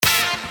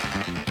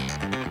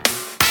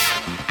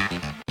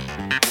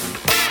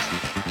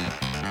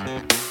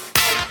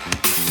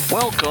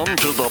Welcome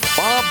to the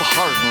Bob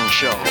Harden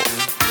Show,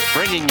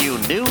 bringing you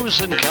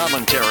news and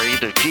commentary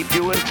to keep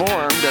you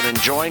informed and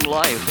enjoying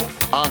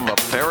life on the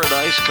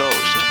Paradise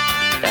Coast.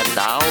 And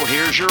now,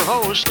 here's your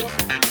host,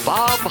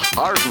 Bob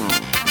Harden.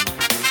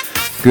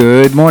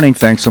 Good morning.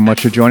 Thanks so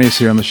much for joining us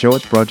here on the show.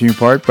 It's brought to you in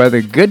part by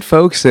the good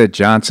folks at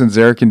Johnson's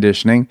Air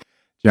Conditioning.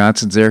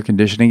 Johnson's Air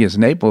Conditioning is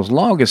Naples'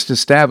 longest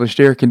established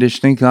air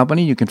conditioning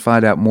company. You can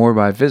find out more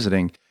by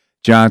visiting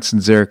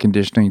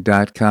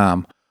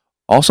johnsonsairconditioning.com.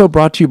 Also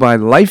brought to you by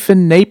Life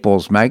in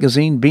Naples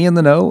magazine. Be in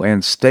the know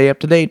and stay up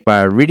to date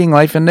by reading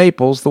Life in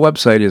Naples. The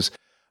website is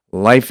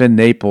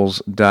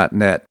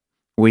lifeinnaples.net.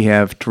 We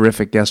have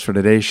terrific guests for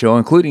today's show,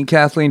 including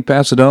Kathleen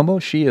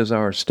Pasadomo. She is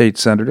our state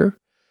senator.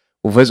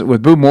 We'll visit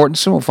with Boo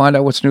Mortensen. We'll find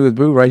out what's new with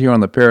Boo right here on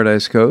the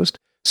Paradise Coast.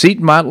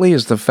 Seton Motley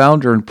is the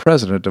founder and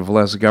president of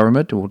Less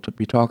Government. We'll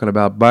be talking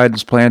about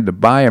Biden's plan to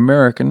buy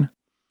American.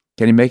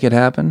 Can he make it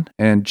happen?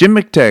 And Jim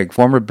McTagg,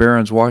 former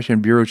Barron's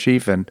Washington bureau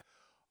chief and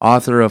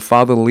author of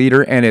Father the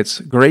Leader and its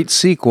great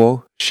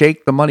sequel,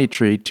 Shake the Money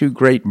Tree, two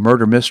great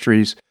murder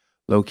mysteries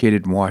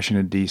located in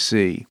Washington,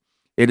 D.C.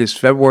 It is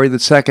February the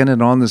 2nd,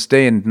 and on this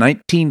day in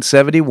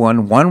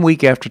 1971, 1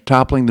 week after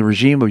toppling the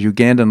regime of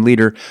Ugandan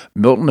leader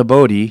Milton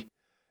Obote,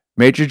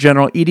 Major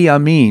General Idi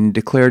Amin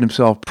declared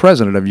himself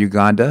president of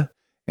Uganda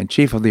and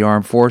chief of the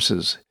armed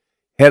forces.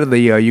 Head of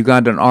the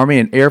Ugandan Army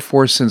and Air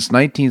Force since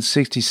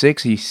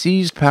 1966, he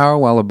seized power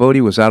while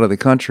Obote was out of the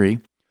country.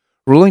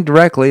 Ruling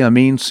directly,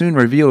 Amin soon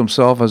revealed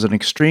himself as an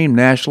extreme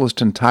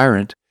nationalist and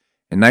tyrant.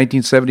 In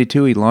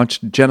 1972, he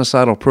launched a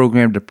genocidal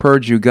program to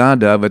purge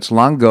Uganda of its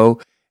Longo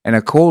and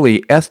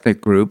Akoli ethnic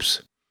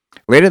groups.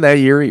 Later that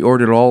year, he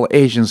ordered all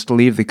Asians to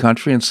leave the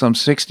country, and some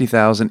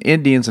 60,000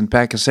 Indians and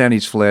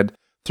Pakistanis fled,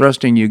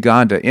 thrusting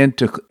Uganda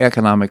into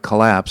economic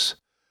collapse.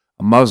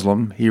 A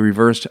Muslim, he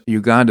reversed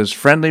Uganda's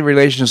friendly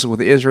relations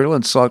with Israel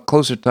and sought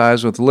closer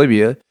ties with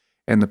Libya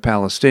and the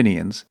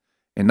Palestinians.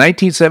 In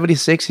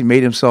 1976, he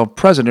made himself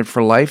president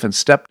for life and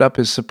stepped up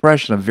his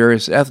suppression of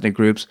various ethnic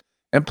groups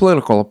and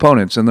political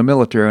opponents in the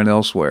military and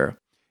elsewhere.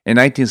 In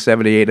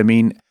 1978,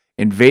 Amin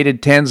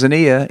invaded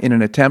Tanzania in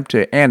an attempt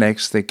to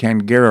annex the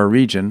Kagera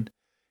region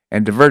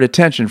and divert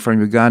attention from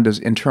Uganda's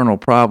internal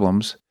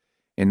problems.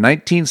 In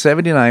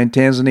 1979,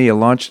 Tanzania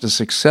launched a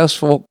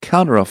successful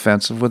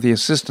counteroffensive with the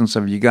assistance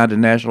of Uganda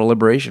National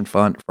Liberation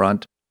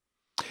Front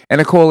and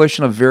a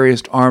coalition of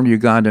various armed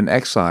Ugandan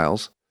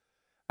exiles.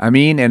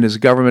 Amin and his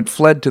government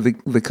fled to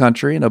the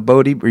country, and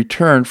Obote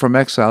returned from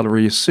exile to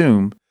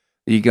reassume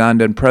the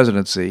Ugandan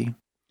presidency.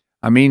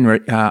 Amin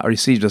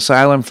received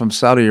asylum from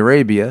Saudi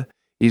Arabia.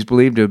 He's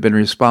believed to have been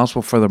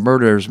responsible for the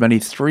murder of as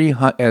many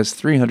as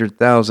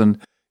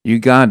 300,000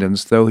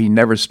 Ugandans, though he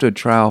never stood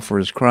trial for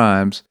his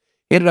crimes.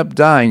 He ended up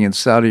dying in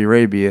Saudi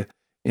Arabia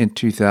in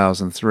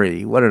 2003.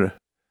 You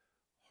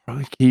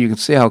can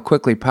see how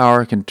quickly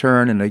power can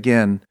turn, and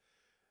again,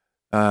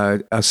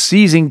 a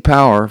seizing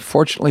power.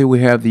 Fortunately, we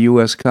have the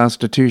U.S.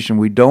 Constitution.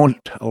 We don't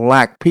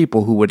lack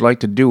people who would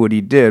like to do what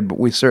he did, but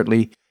we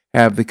certainly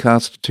have the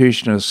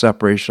Constitution and a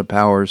separation of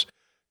powers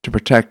to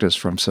protect us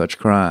from such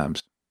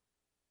crimes.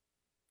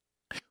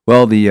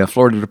 Well, the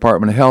Florida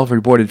Department of Health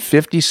reported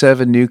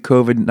 57 new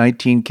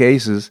COVID-19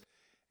 cases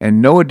and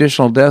no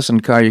additional deaths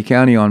in Collier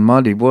County on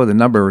Monday. Boy, the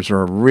numbers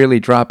are really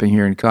dropping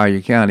here in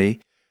Collier County.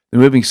 The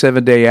moving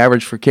 7-day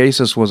average for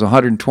cases was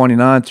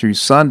 129 through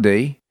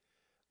Sunday,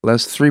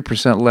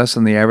 3% less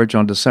than the average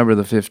on December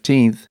the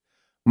 15th.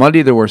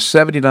 Monday, there were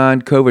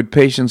 79 COVID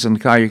patients in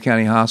Collier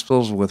County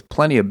hospitals with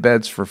plenty of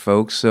beds for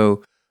folks.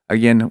 So,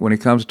 again, when it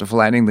comes to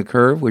flattening the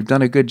curve, we've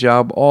done a good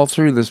job all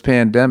through this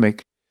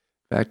pandemic.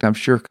 In fact, I'm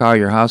sure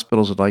Collier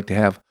hospitals would like to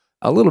have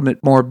a little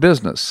bit more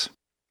business.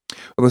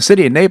 Well, the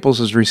city of Naples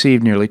has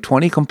received nearly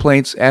 20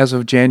 complaints as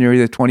of January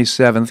the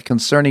 27th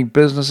concerning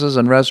businesses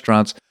and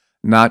restaurants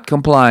not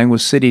complying with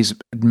city's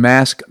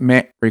mask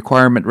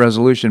requirement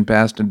resolution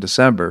passed in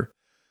December.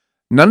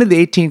 None of the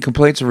 18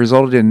 complaints have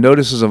resulted in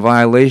notices of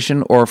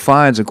violation or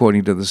fines,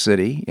 according to the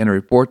city. In a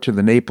report to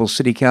the Naples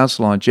City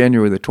Council on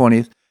January the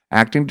 20th,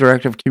 Acting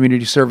Director of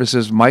Community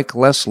Services Mike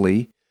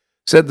Leslie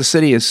said the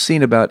city has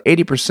seen about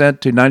 80%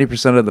 to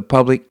 90% of the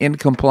public in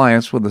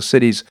compliance with the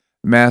city's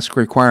mask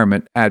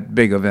requirement at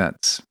big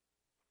events.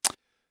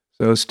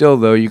 So still,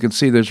 though, you can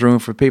see there's room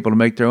for people to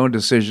make their own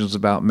decisions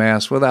about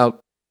masks without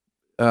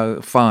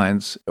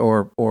fines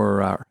or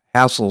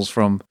hassles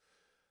from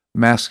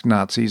mask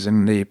Nazis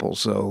in Naples.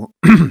 So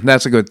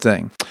that's a good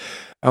thing.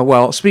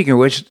 Well, speaking of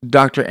which,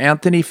 Dr.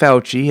 Anthony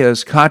Fauci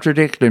has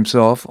contradicted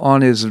himself on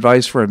his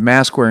advice for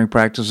mask-wearing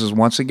practices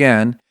once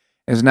again,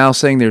 and is now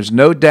saying there's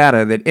no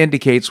data that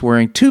indicates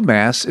wearing 2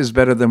 masks is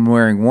better than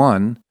wearing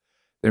 1.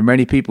 There are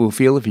many people who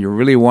feel if you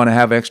really want to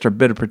have extra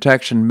bit of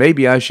protection,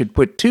 maybe I should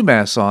put 2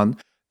 masks on.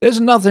 There's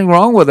nothing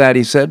wrong with that,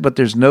 he said, but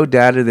there's no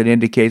data that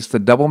indicates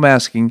that double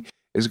masking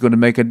is going to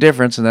make a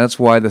difference, and that's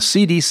why the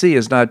CDC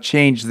has not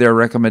changed their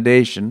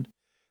recommendation.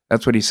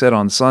 That's what he said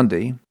on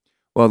Sunday.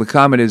 Well, the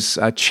comment is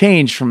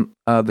changed from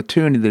the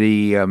tune that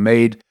he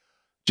made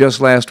just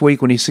last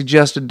week when he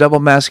suggested double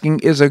masking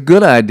is a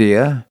good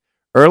idea.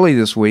 Early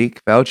this week,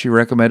 Fauci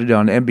recommended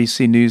on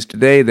NBC News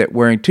Today that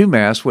wearing 2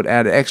 masks would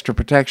add extra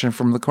protection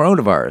from the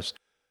coronavirus.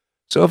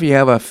 So if you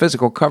have a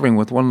physical covering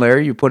with one layer,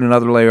 you put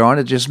another layer on,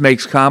 it just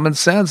makes common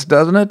sense,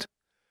 doesn't it?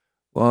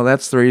 Well,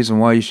 that's the reason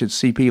why you should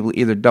see people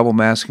either double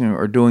masking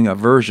or doing a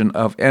version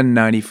of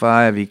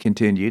N95, he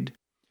continued.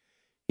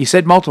 He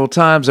said multiple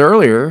times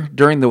earlier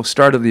during the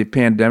start of the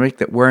pandemic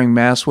that wearing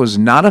masks was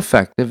not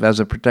effective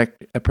as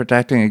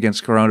protecting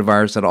against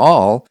coronavirus at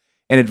all,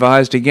 and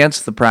advised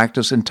against the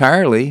practice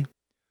entirely.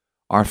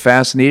 Are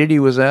masks needed, he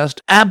was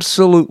asked.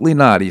 Absolutely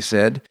not, he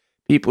said.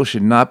 People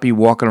should not be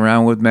walking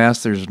around with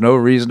masks. There's no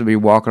reason to be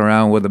walking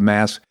around with a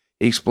mask.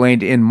 He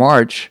explained in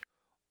March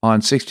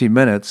on 60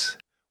 Minutes,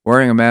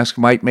 wearing a mask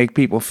might make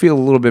people feel a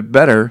little bit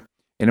better,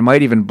 and it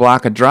might even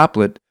block a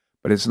droplet,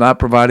 but it's not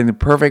providing the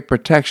perfect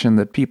protection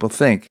that people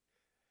think.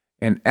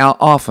 And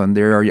often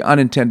there are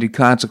unintended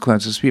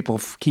consequences. People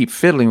keep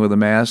fiddling with a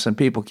mask, and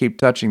people keep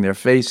touching their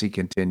face, he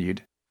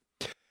continued.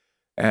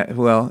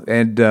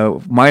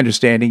 My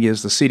understanding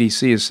is the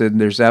CDC has said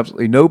there's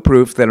absolutely no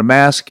proof that a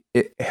mask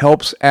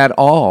helps at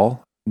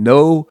all.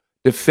 No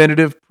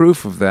definitive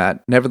proof of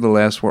that.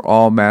 Nevertheless, we're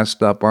all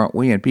masked up, aren't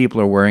we? And people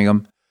are wearing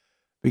them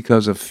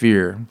because of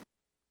fear.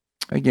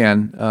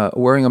 Again,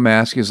 wearing a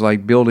mask is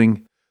like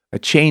building a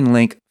chain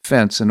link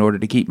fence in order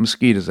to keep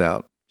mosquitoes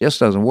out. Just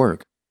doesn't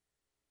work.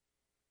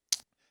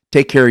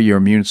 Take care of your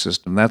immune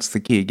system. That's the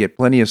key. Get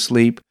plenty of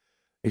sleep.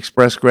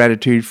 Express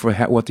gratitude for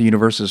what the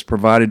universe has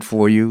provided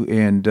for you,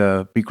 and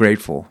be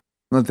grateful.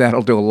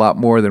 That'll do a lot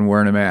more than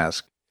wearing a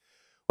mask.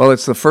 Well,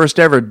 it's the first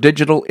ever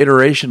digital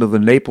iteration of the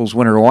Naples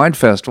Winter Wine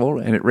Festival,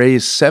 and it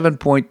raised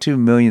 $7.2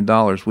 million,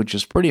 which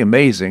is pretty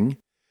amazing.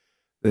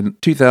 The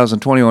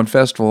 2021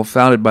 festival,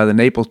 founded by the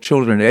Naples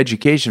Children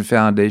Education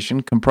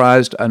Foundation,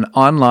 comprised an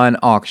online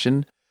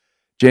auction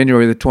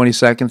January the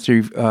 22nd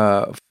through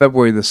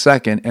February the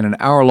 2nd, and an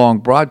hour-long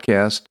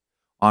broadcast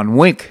on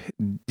Wink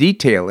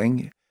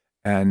detailing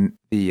and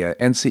the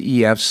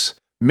NCEF's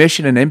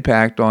mission and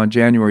impact on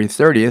January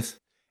 30th,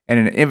 and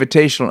an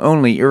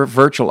invitational-only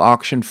virtual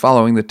auction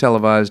following the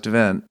televised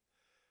event.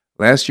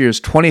 Last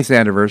year's 20th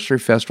anniversary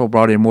festival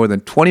brought in more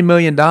than $20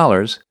 million,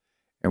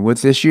 and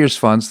with this year's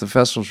funds, the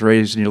festival's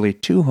raised nearly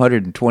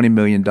 $220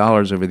 million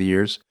over the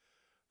years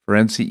for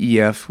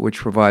NCEF, which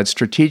provides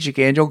strategic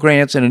annual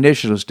grants and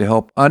initiatives to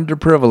help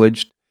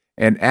underprivileged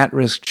and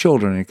at-risk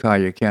children in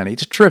Collier County.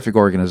 It's a terrific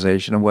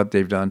organization and what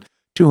they've done,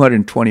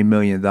 $220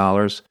 million.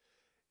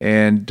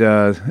 And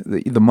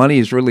the money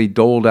is really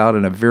doled out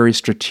in a very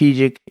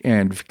strategic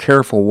and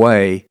careful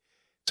way.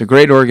 It's a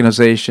great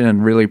organization,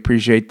 and really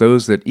appreciate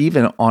those that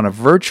even on a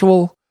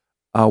virtual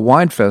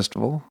wine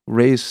festival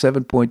raised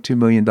 $7.2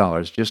 million.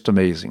 Just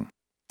amazing.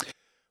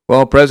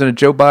 Well, President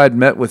Joe Biden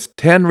met with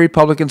 10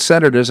 Republican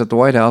senators at the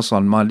White House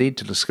on Monday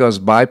to discuss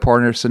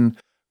bipartisan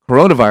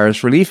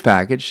coronavirus relief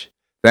package.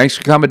 Thanks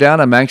for coming down.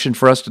 I'm anxious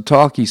for us to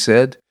talk, he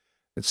said.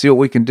 Let's see what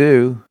we can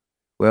do.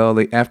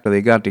 Well, after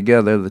they got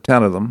together, the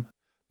 10 of them,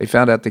 they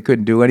found out they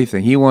couldn't do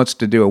anything. He wants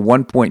to do a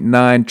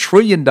 $1.9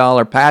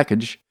 trillion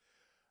package,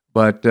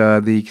 but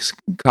the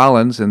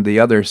Collins and the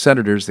other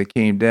senators that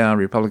came down,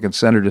 Republican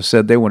senators,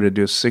 said they wanted to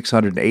do a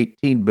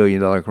 $618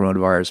 billion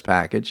coronavirus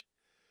package.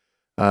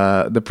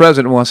 The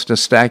president wants to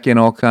stack in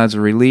all kinds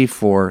of relief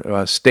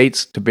for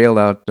states to bail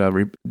out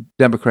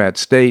Democrat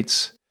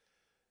states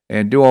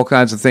and do all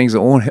kinds of things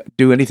that won't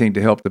do anything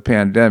to help the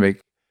pandemic.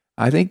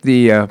 I think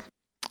the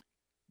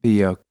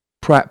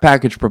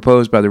package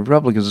proposed by the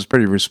Republicans is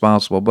pretty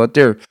responsible, but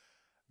they're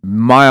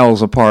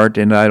miles apart,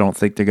 and I don't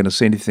think they're going to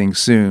say anything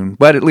soon.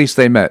 But at least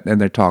they met,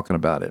 and they're talking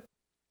about it.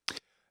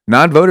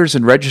 Non-voters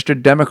and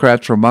registered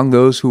Democrats were among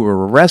those who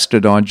were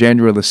arrested on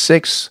January the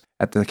 6th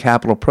at the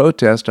Capitol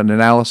protest, an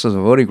analysis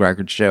of voting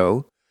records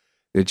show.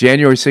 The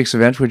January 6th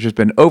event, which has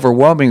been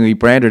overwhelmingly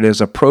branded as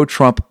a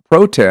pro-Trump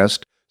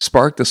protest,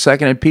 sparked the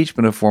second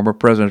impeachment of former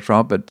President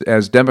Trump,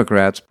 as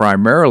Democrats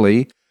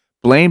primarily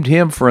blamed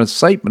him for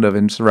incitement of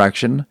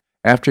insurrection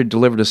after he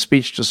delivered a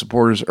speech to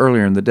supporters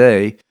earlier in the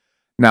day.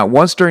 Not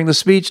once during the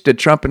speech did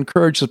Trump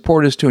encourage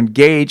supporters to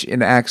engage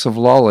in acts of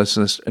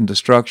lawlessness and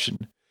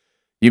destruction.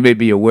 You may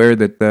be aware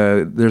that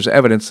there's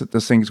evidence that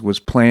this thing was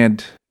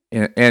planned,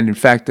 and in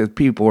fact that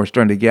people were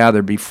starting to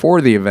gather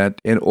before the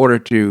event in order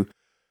to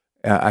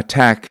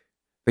attack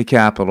the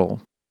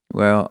Capitol.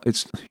 Well,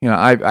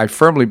 I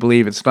firmly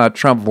believe it's not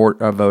Trump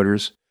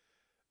voters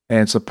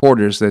and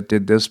supporters that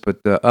did this,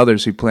 but the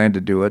others who planned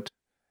to do it,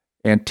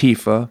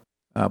 Antifa,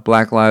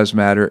 Black Lives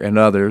Matter, and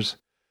others.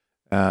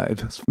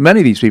 Many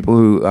of these people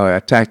who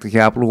attacked the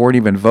Capitol weren't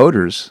even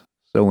voters.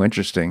 So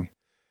interesting.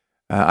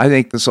 I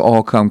think this will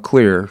all come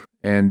clear,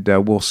 and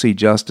we'll see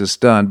justice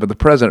done. But the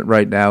president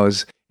right now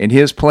is, in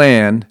his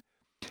plan,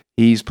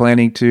 he's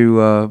planning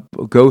to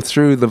go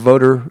through the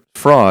voter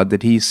fraud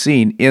that he's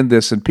seen in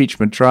this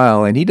impeachment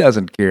trial, and he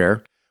doesn't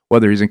care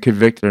whether he's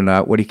convicted or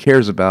not. What he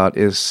cares about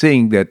is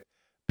seeing that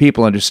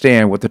people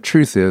understand what the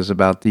truth is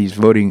about these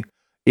voting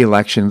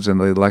elections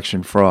and the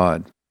election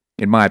fraud,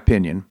 in my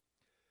opinion.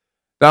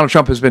 Donald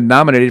Trump has been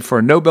nominated for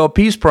a Nobel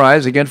Peace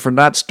Prize, again, for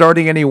not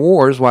starting any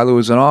wars while he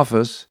was in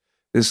office.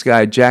 This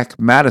guy, Jack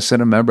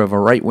Madison, a member of a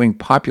right-wing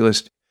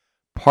populist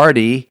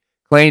party,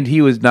 claimed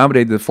he was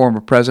nominated the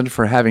former president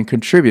for having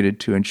contributed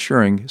to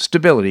ensuring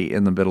stability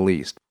in the Middle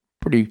East.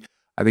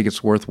 I think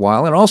it's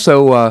worthwhile. And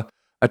also,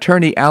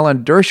 attorney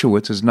Alan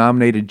Dershowitz has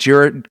nominated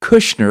Jared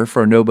Kushner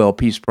for a Nobel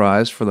Peace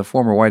Prize for the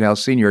former White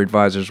House senior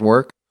advisor's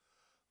work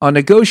on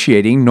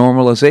negotiating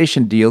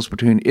normalization deals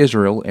between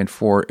Israel and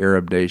 4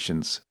 Arab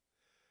nations.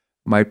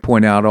 Might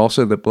point out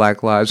also that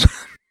Black Lives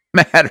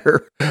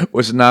Matter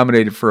was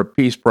nominated for a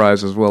Peace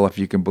Prize as well, if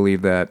you can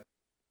believe that.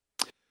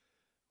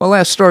 Well,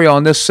 last story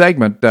on this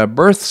segment.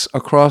 Births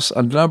across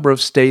a number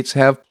of states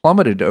have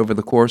plummeted over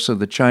the course of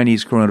the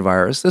Chinese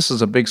coronavirus. This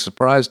is a big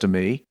surprise to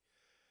me.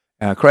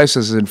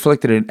 Crisis has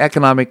inflicted an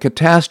economic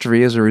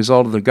catastrophe as a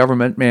result of the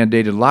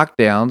government-mandated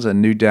lockdowns,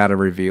 and new data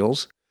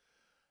reveals.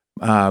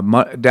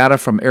 Data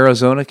from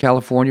Arizona,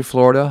 California,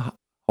 Florida,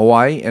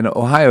 Hawaii, and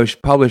Ohio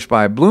published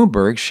by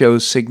Bloomberg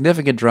shows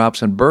significant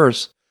drops in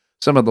births.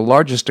 Some of the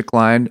largest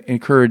decline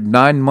occurred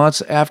 9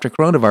 months after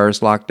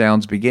coronavirus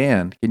lockdowns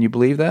began. Can you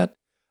believe that?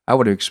 I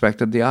would have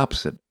expected the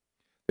opposite.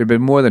 There have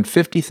been more than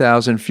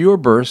 50,000 fewer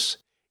births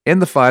in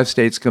the 5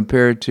 states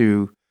compared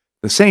to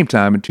the same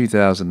time in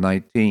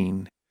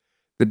 2019.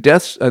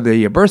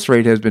 The birth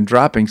rate has been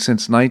dropping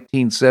since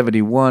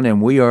 1971,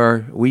 and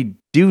we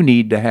do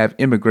need to have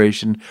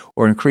immigration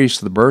or increase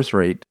the birth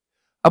rate.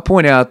 I'll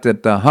point out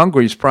that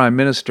Hungary's Prime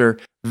Minister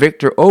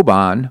Viktor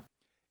Orbán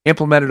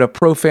implemented a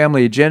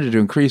pro-family agenda to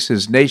increase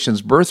his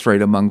nation's birth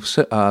rate among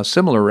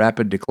similar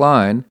rapid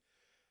decline.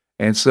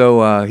 And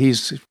so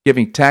he's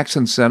giving tax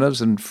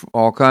incentives and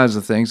all kinds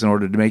of things in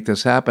order to make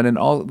this happen. And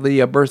all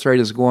the birth rate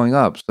is going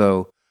up.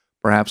 So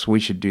perhaps we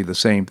should do the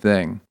same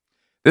thing.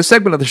 This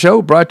segment of the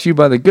show brought to you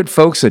by the good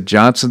folks at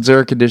Johnson's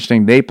Air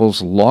Conditioning,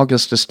 Naples'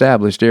 longest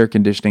established air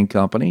conditioning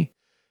company.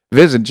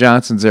 Visit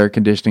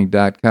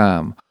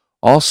johnsonsairconditioning.com.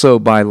 Also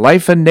by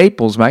Life in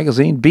Naples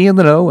magazine. Be in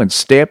the know and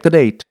stay up to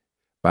date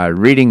by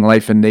reading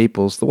Life in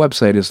Naples. The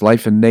website is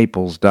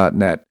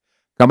lifeinnaples.net.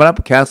 Coming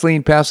up,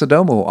 Kathleen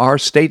Passidomo, our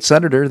state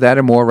senator, that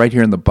and more right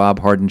here in The Bob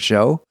Harden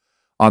Show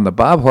on the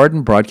Bob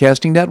Harden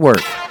Broadcasting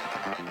Network.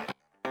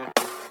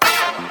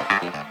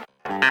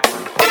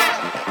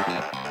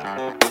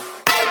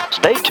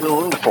 Stay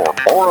tuned for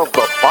more of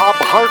The Bob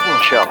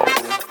Harden Show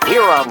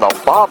here on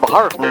the Bob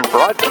Harden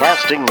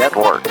Broadcasting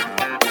Network.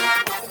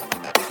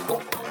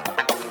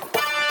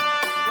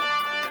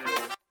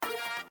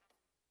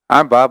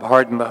 I'm Bob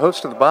Harden, the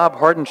host of The Bob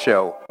Harden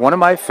Show. One of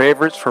my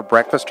favorites for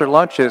breakfast or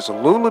lunch is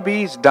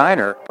Lulabee's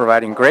Diner,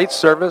 providing great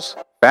service,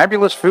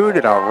 fabulous food,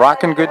 and a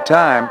rockin' good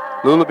time.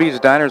 Lulabee's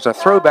Diner is a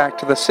throwback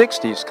to the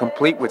 60s,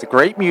 complete with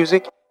great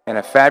music and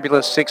a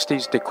fabulous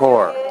 60s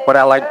decor. What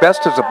I like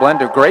best is a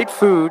blend of great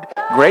food,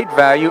 great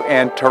value,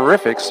 and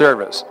terrific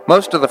service.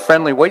 Most of the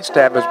friendly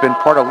waitstaff has been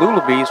part of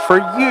Lulabee's for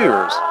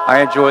years.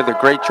 I enjoy the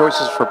great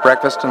choices for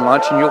breakfast and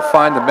lunch, and you'll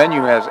find the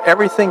menu has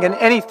everything and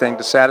anything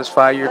to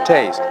satisfy your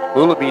taste.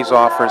 Lulabee's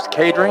offers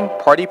catering,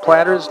 party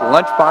platters,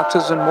 lunch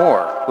boxes, and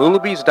more.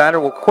 Lulabee's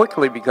Diner will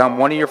quickly become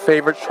one of your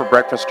favorites for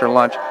breakfast or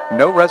lunch.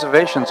 No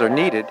reservations are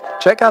needed.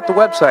 Check out the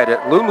website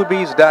at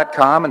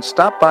lulabees.com and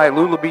stop by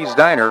Lulabee's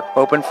Diner,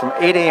 open from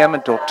 8 a.m.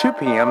 until 2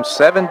 p.m.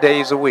 7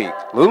 days a week.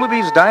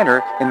 Lulabee's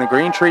Diner in the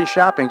Green Tree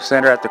Shopping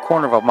Center at the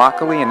corner of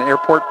Immokalee and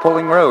Airport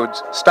Pulling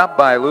Roads. Stop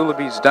by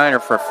Lulabee's Diner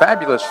for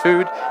fabulous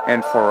food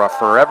and for a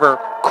forever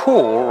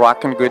cool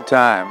rockin' good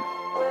time.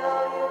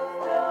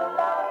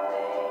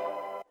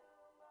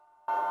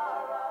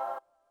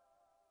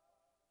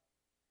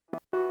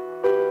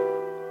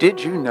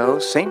 Did you know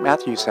St.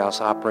 Matthew's House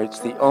operates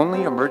the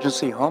only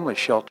emergency homeless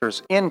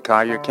shelters in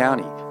Collier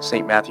County?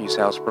 St. Matthew's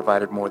House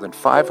provided more than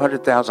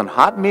 500,000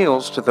 hot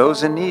meals to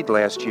those in need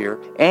last year,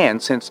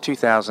 and since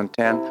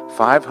 2010,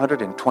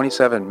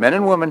 527 men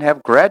and women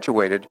have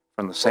graduated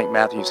from the St.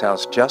 Matthew's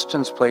House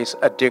Justin's Place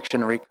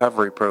Addiction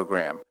Recovery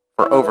Program.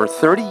 For over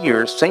 30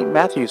 years, St.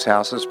 Matthew's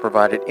House has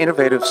provided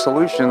innovative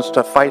solutions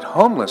to fight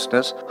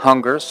homelessness,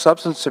 hunger,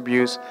 substance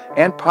abuse,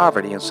 and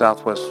poverty in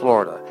Southwest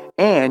Florida.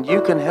 And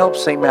you can help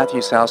St.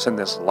 Matthew's House in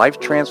this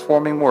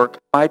life-transforming work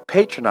by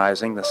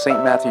patronizing the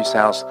St. Matthew's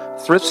House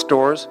thrift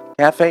stores,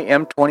 Cafe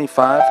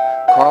M25,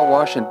 car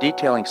wash and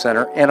detailing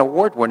center, and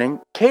award-winning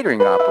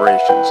catering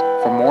operations.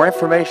 For more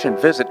information,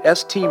 visit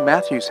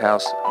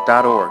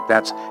stmatthewshouse.org.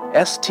 That's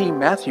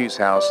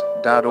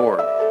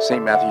stmatthewshouse.org.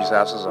 St. Matthew's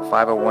House is a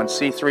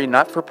 501c3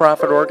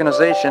 not-for-profit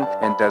organization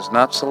and does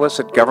not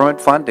solicit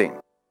government funding.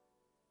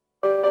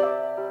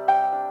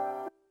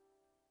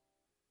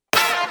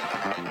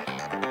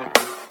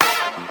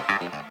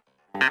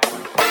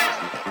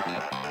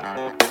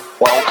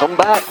 Welcome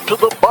back to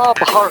the Bob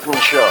Harden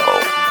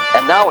Show.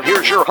 And now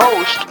here's your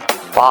host,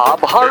 Bob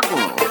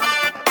Harden.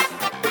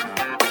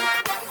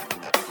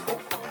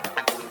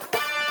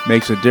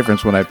 Makes a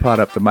difference when I pot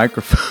up the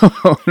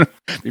microphone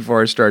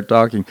before I start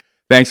talking.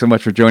 Thanks so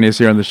much for joining us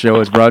here on the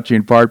show. It's brought to you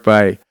in part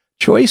by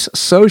Choice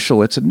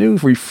Social. It's a new,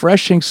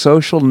 refreshing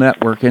social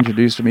network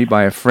introduced to me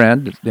by a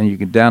friend, and you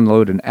can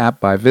download an app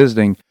by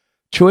visiting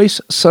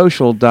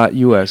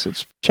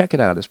choicesocial.us. Check it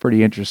out. It's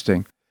pretty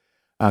interesting.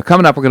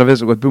 Coming up, we're going to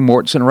visit with Boo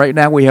Mortensen. Right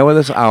now, we have with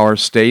us our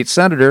state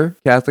senator,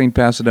 Kathleen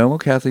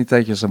Passidomo. Kathleen,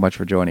 thank you so much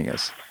for joining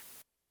us.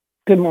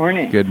 Good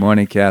morning. Good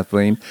morning,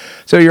 Kathleen.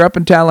 So you're up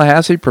in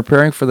Tallahassee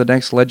preparing for the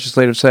next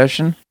legislative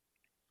session?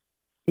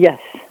 Yes.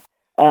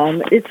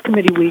 It's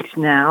committee weeks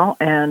now,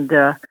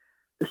 and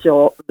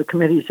so the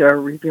committees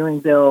are reviewing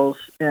bills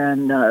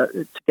and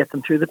to get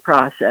them through the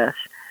process.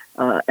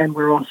 And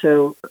we're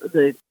also,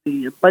 the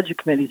budget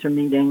committees are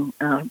meeting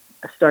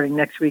starting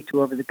next week to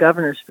go over the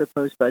governor's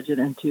proposed budget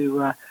and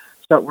to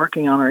start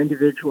working on our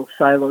individual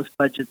silos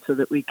budget so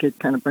that we could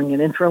kind of bring it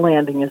in for a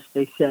landing, as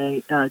they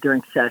say,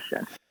 during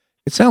session.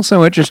 It sounds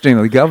so interesting.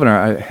 The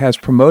governor has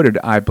promoted,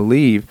 I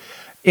believe,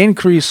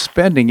 increased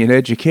spending in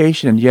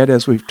education, and yet,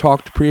 as we've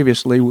talked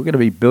previously, we're going to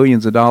be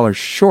billions of dollars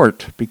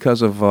short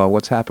because of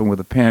what's happened with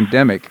the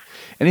pandemic.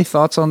 Any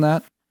thoughts on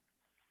that?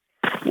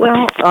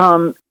 Well,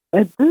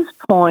 at this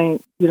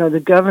point,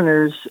 the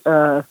governor's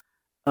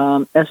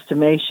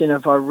estimation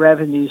of our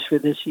revenues for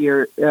this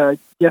year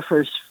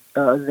differs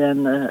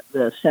than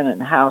the Senate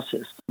and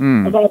House's.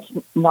 And that's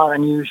not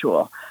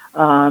unusual.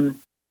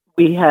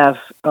 We have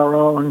our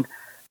own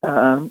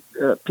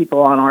people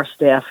on our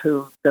staff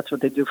who that's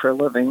what they do for a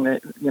living.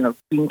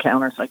 Bean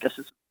counters, I guess,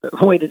 is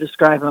a way to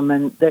describe them.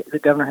 And the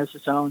governor has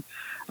his own.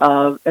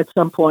 At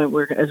some point,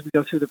 as we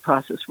go through the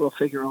process, we'll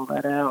figure all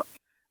that out.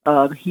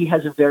 He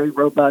has a very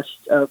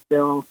robust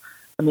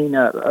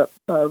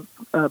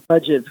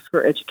budget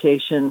for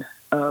education,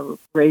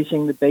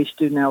 raising the base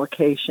student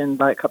allocation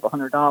by a couple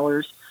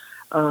 $100,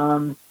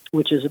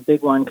 which is a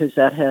big one because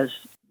that has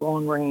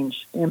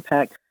long-range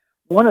impact.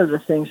 One of the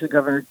things the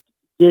governor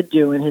did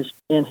do in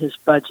his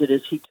budget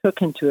is he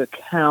took into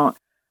account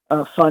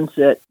funds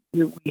that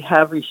we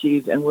have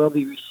received and will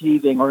be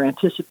receiving or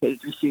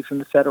anticipated to receive from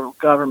the federal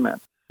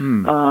government.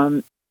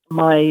 I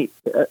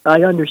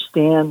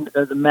understand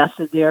the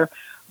method there.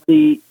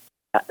 The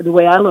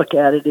way I look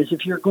at it is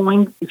if you're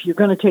going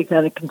to take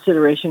that into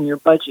consideration in your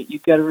budget,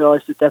 you've got to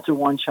realize that that's a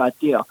one-shot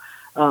deal.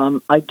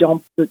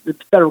 The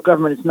federal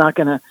government is not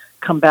going to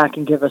come back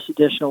and give us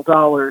additional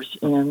dollars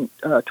in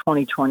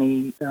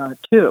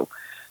 2022.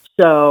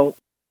 So,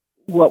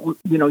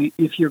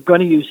 if you're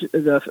going to use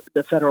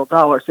the federal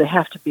dollars, they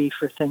have to be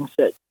for things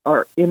that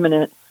are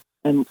imminent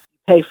and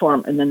pay for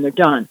them, and then they're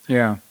done.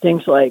 Yeah.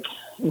 Things like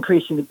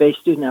increasing the base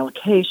student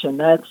allocation,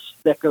 that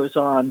goes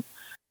on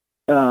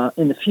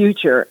in the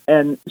future,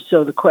 and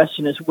so the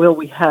question is, will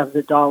we have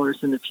the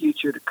dollars in the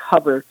future to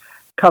cover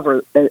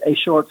a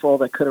shortfall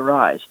that could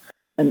arise?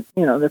 And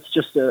that's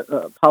just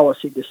a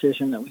policy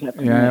decision that we have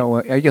to make. Yeah,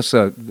 well, I guess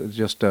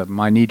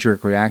my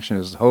knee-jerk reaction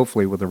is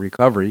hopefully with the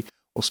recovery,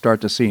 we'll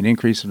start to see an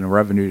increase in the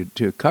revenue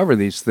to cover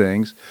these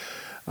things.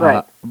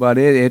 Right. But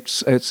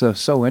it's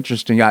so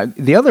interesting.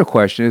 The other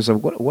question is,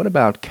 what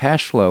about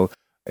cash flow?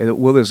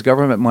 Will this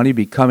government money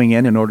be coming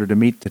in order to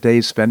meet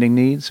today's spending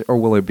needs, or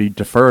will it be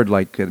deferred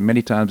like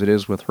many times it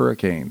is with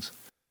hurricanes?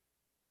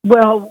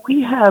 Well,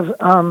 we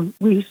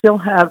still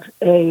have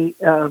a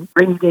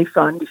rainy day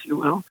fund, if you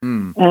will,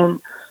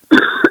 and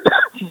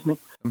excuse me.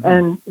 Mm-hmm.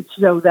 And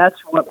so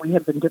that's what we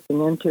have been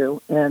dipping into,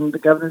 and the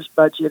governor's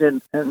budget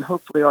and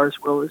hopefully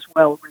ours will as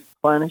well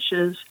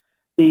replenishes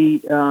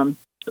those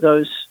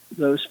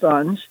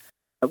funds.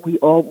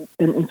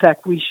 In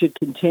fact, we should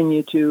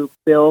continue to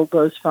build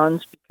those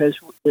funds because,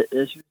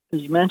 as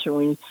you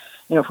mentioned,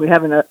 if we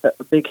have a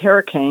big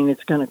hurricane,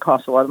 it's going to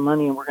cost a lot of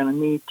money, and we're going to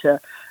need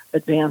to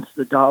advance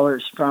the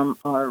dollars from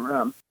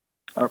our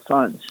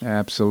funds.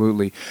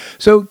 Absolutely.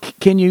 So,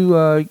 can you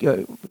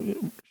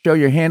show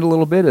your hand a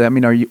little bit? I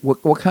mean,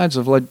 what kinds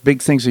of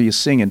big things are you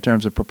seeing in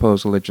terms of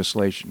proposed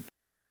legislation?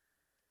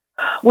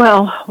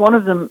 Well, one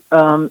of them,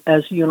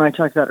 as you and I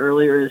talked about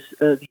earlier, is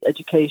the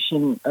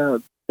education.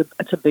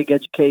 It's a big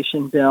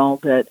education bill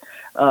that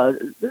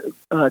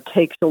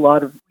takes a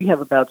lot of. We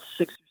have about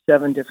 6 or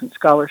 7 different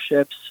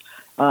scholarships.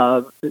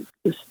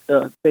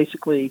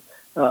 Basically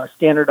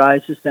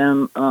standardizes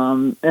them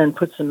and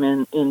puts them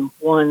in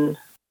one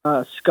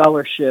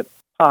scholarship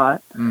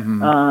pot.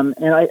 Mm-hmm.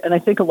 And I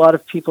think a lot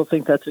of people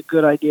think that's a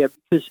good idea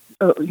because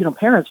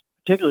parents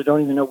particularly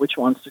don't even know which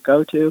ones to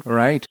go to.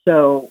 Right.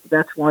 So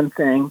that's one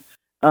thing.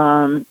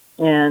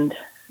 And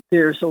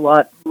there's a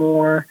lot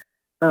more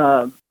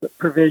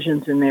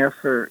provisions in there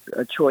for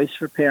a choice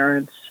for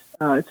parents.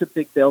 It's a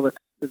big bill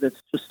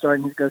that's just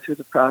starting to go through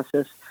the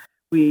process.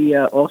 We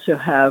also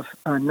have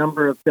a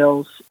number of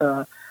bills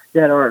that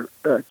are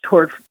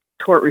tort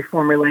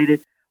reform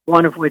related.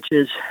 One of which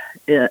is,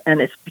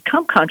 and it's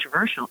become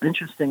controversial,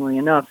 interestingly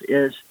enough,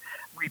 is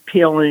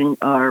repealing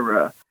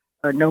our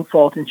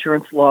no-fault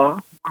insurance law.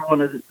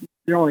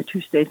 There are only 2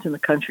 states in the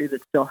country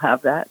that still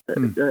have that,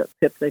 the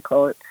PIP they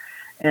call it,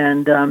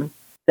 and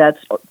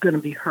that's going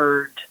to be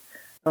heard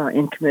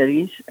in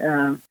committees.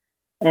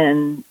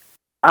 And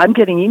I'm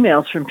getting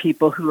emails from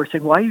people who are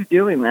saying, why are you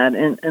doing that?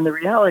 And the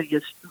reality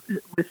is,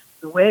 with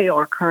the way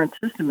our current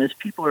system is,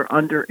 people are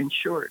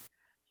underinsured.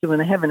 So when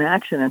they have an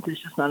accident, there's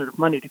just not enough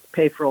money to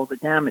pay for all the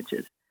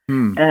damages.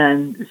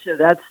 And so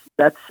that's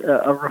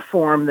a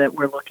reform that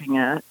we're looking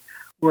at.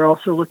 we're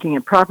also looking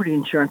at property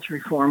insurance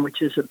reform,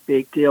 which is a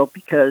big deal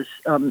because,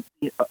 and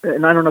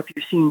I don't know if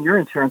you've seen your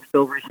insurance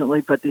bill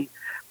recently, but the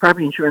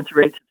property insurance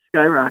rates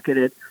have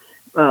skyrocketed,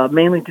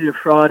 mainly due to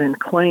fraud and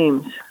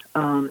claims,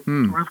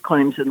 roof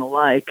claims and the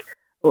like,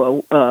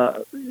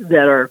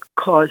 that are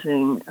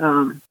causing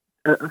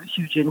a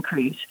huge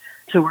increase.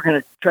 So we're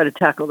going to try to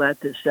tackle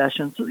that this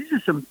session. So these are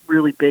some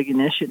really big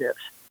initiatives.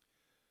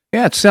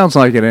 Yeah, it sounds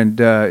like it, and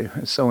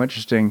it's so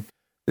interesting.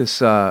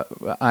 This,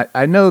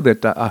 I know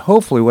that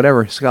hopefully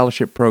whatever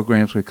scholarship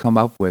programs we come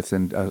up with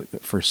and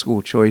for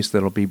school choice,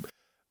 that'll be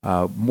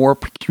more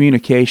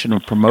communication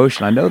and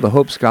promotion. I know the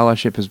Hope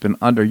Scholarship has been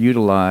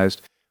underutilized,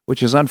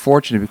 which is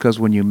unfortunate because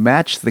when you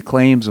match the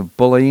claims of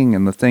bullying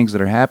and the things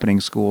that are happening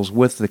in schools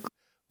with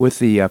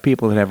the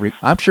people that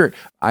have,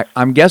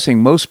 I'm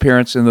guessing most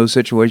parents in those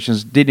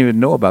situations didn't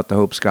even know about the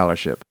Hope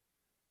Scholarship.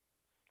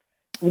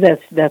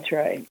 That's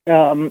right.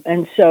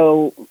 And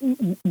so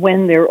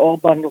when they're all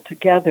bundled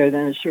together,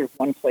 then there's sort of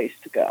one place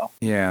to go.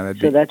 Yeah.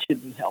 That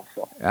should be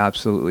helpful.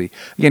 Absolutely.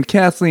 Again,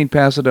 Kathleen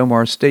Pasadomo,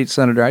 our state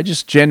senator, I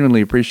just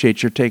genuinely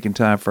appreciate your taking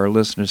time for our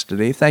listeners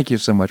today. Thank you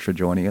so much for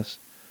joining us.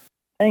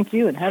 Thank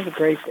you, and have a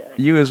great day.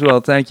 You as well.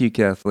 Thank you,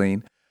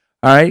 Kathleen.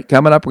 All right,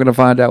 coming up, we're going to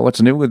find out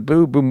what's new with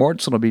Boo. Boo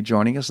Mortensen will be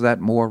joining us.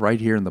 That more right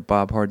here in the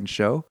Bob Harden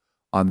Show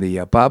on the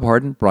Bob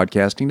Harden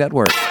Broadcasting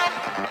Network.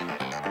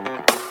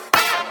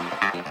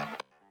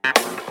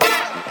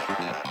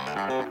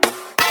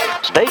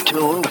 Stay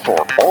tuned for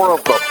more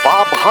of the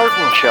Bob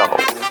Harden Show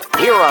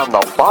here on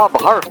the Bob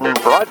Harden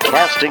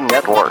Broadcasting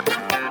Network.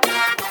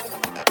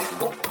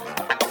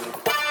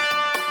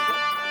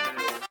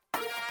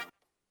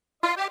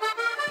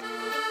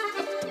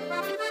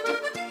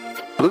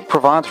 Blue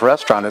Provence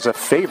Restaurant is a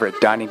favorite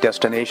dining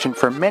destination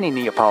for many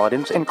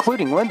Neapolitans,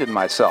 including Linda and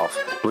myself.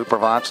 Blue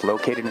Provence,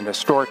 located in a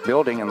historic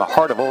building in the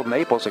heart of Old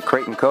Naples at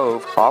Creighton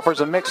Cove, offers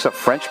a mix of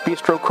French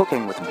bistro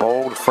cooking with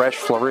bold, fresh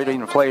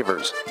Floridian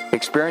flavors.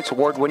 Experience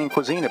award-winning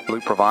cuisine at Blue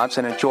Provence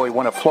and enjoy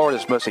one of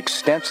Florida's most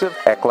extensive,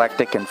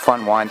 eclectic, and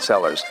fun wine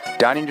cellars.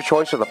 Dining your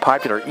choice of the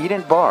popular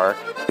Eat-In Bar,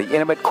 the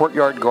intimate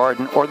courtyard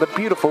garden, or the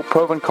beautiful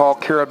Provencal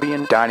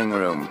Caribbean dining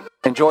room.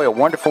 Enjoy a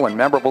wonderful and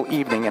memorable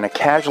evening in a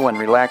casual and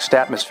relaxed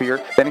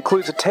atmosphere that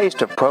includes a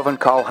taste of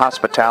Provencal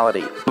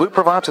hospitality. Blue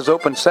Provence is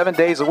open 7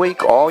 days a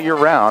week, all year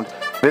round.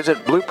 Visit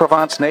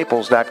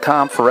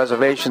BlueProvenceNaples.com for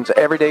reservations,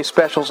 everyday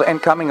specials,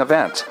 and coming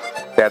events.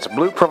 That's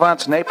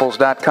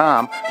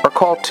BlueProvenceNaples.com or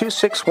call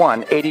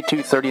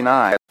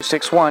 261-8239.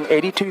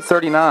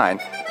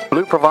 261-8239.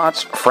 Blue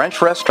Provence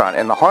French Restaurant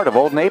in the heart of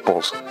Old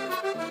Naples.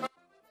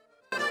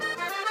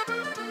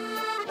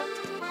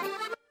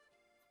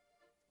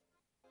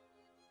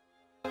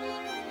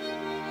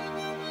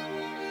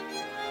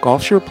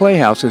 Gulf Shore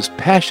Playhouse is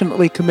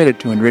passionately committed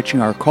to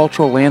enriching our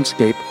cultural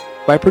landscape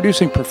by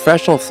producing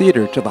professional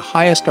theater to the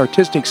highest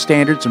artistic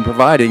standards and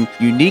providing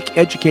unique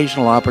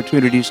educational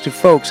opportunities to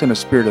folks in a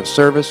spirit of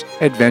service,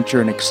 adventure,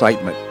 and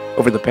excitement.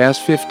 Over the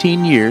past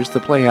 15 years,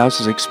 the Playhouse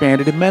has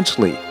expanded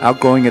immensely,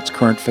 outgrowing its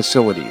current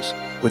facilities.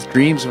 With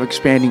dreams of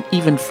expanding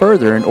even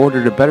further in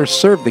order to better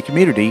serve the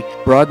community,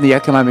 broaden the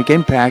economic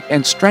impact,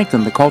 and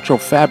strengthen the cultural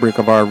fabric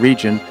of our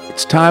region,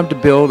 it's time to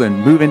build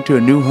and move into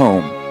a new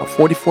home. A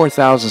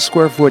 44,000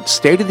 square foot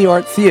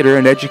state-of-the-art theater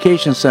and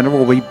education center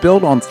will be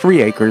built on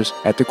 3 acres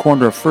at the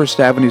corner of 1st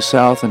Avenue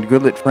South and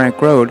Goodlet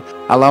Frank Road,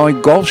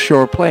 allowing Gulf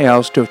Shore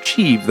Playhouse to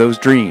achieve those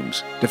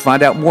dreams. To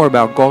find out more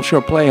about Gulf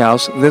Shore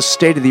Playhouse, this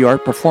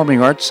state-of-the-art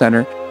performing arts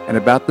center, and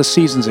about the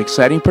season's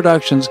exciting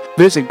productions,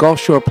 visit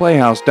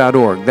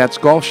GulfShorePlayhouse.org. That's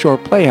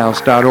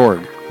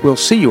GulfShorePlayhouse.org. We'll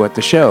see you at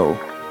the show.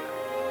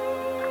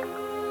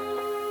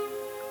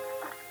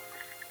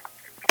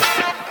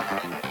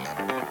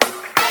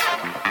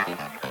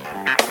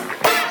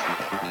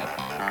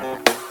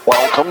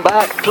 Welcome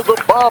back to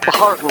the Bob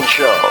Harden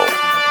Show.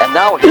 And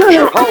now here's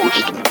your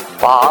host,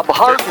 Bob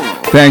Harden.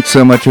 Thanks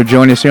so much for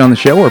joining us here on the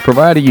show. We're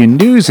providing you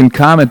news and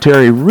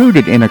commentary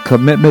rooted in a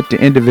commitment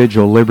to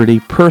individual liberty,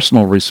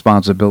 personal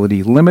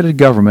responsibility, limited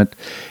government,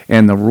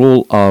 and the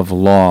rule of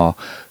law.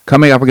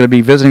 Coming up, we're going to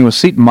be visiting with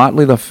Seton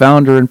Motley, the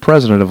founder and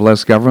president of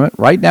Less Government.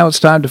 Right now, it's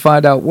time to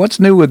find out what's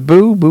new with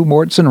Boo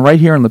Mortensen, right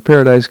here on the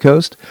Paradise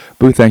Coast.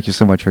 Boo, thank you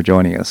so much for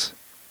joining us.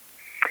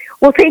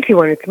 Well, thank you,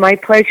 and it's my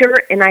pleasure.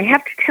 And I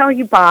have to tell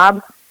you,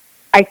 Bob,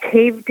 I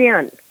caved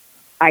in.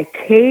 I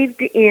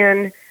caved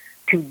in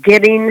to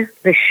getting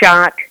the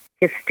shot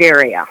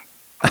hysteria.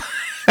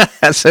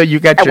 So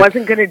you got I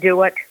wasn't going to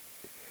do it.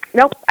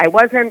 Nope, I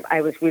wasn't. I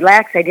was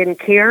relaxed. I didn't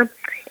care.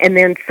 And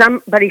then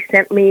somebody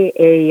sent me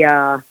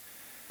a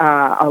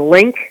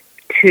link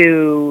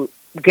to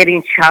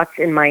getting shots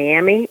in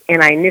Miami,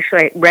 and I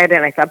initially read it,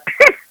 and I thought,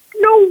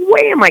 no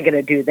way am I going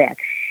to do that.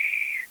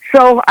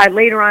 So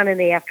later on in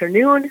the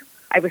afternoon,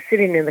 I was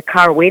sitting in the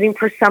car waiting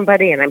for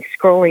somebody, and I'm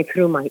scrolling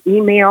through my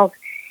emails,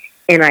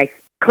 and I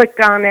clicked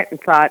on it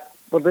and thought,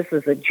 well, this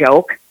is a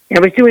joke. And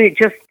I was doing it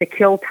just to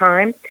kill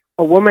time.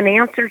 A woman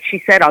answered. She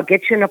said, I'll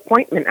get you an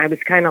appointment. I was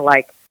kind of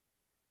like,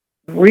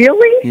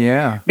 really?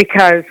 Yeah.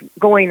 Because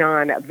going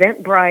on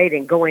Eventbrite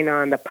and going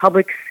on the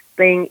Publix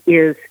thing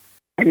is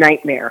a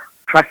nightmare.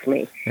 Trust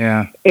me.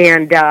 Yeah.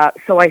 And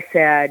so I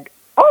said,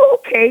 oh,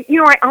 okay.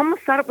 I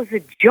almost thought it was a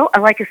joke,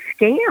 like a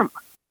scam.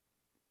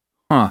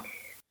 Huh.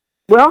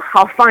 Well,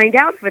 I'll find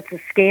out if it's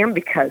a scam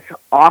because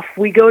off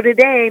we go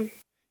today.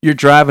 You're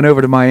driving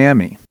over to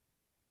Miami.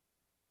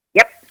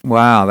 Yep.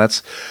 Wow,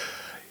 it's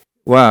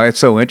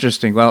so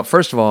interesting. Well,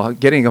 first of all,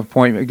 getting a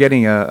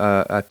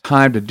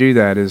time to do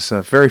that is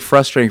very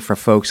frustrating for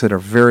folks that are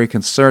very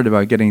concerned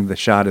about getting the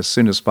shot as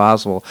soon as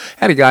possible.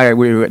 I had a guy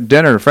we were at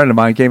dinner, a friend of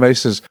mine came by, he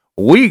says,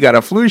 "We got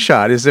a flu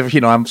shot," as if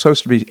I'm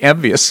supposed to be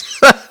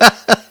envious. Well,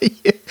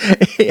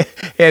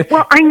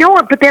 I know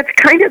it, but that's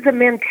kind of the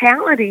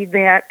mentality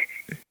that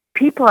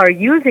people are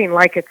using,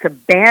 like it's a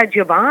badge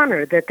of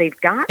honor that they've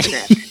gotten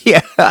it.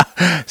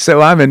 Yeah.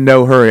 So I'm in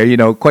no hurry.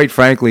 Quite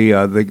frankly,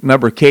 the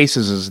number of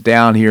cases is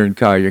down here in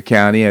Collier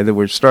County.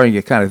 We're starting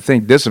to kind of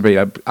think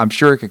dissipate. I'm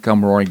sure it could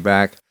come roaring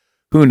back.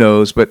 Who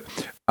knows? But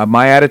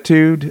my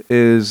attitude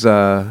is,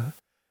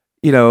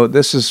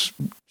 this is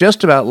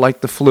just about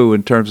like the flu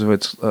in terms of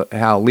its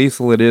how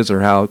lethal it is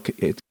or how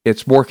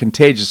it's more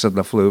contagious than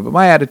the flu. But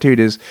my attitude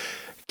is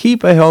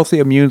keep a healthy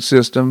immune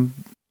system.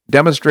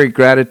 Demonstrate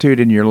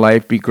gratitude in your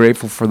life. Be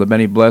grateful for the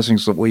many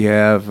blessings that we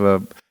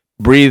have.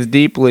 Breathe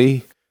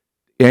deeply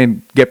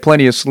and get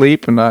plenty of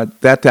sleep. And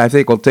that I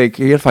think will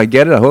take, if I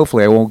get it,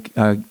 hopefully I won't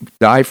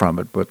die from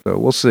it, but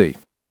we'll see.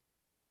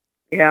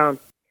 Yeah.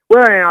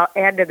 Well, and I'll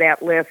add to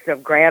that list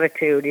of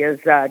gratitude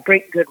is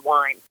drink good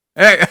wine.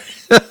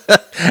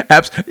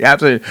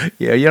 Absolutely.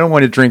 Yeah, you don't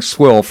want to drink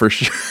swill for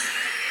sure.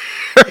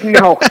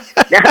 No,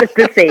 not at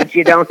this age.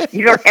 You don't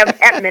have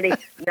that many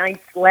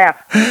nights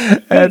left.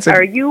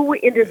 Are you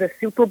into the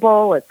Super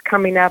Bowl? It's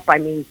coming up. I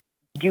mean,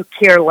 do you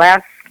care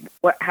less?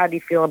 How do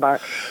you feel about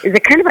it? Is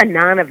it kind of a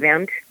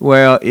non-event?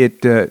 Well,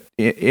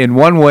 in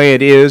one way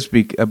it is,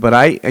 but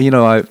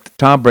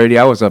Tom Brady,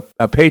 I was a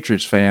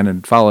Patriots fan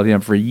and followed him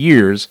for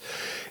years,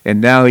 and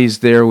now he's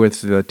there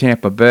with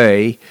Tampa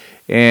Bay.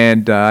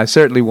 And I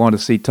certainly want to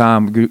see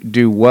Tom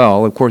do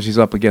well. Of course, he's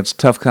up against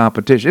tough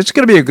competition. It's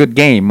going to be a good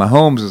game.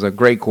 Mahomes is a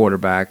great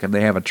quarterback, and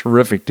they have a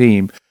terrific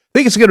team. I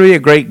think it's going to be a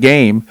great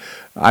game.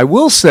 I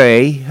will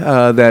say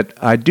that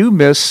I do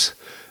miss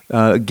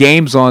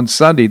games on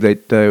Sunday.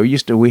 That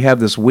we have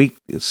this week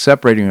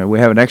separating. We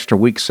have an extra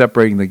week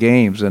separating the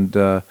games, and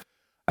I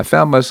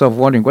found myself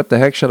wondering what the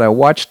heck should I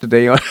watch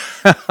today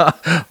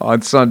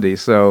on Sunday.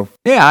 So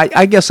yeah,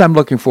 I guess I'm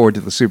looking forward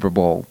to the Super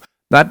Bowl.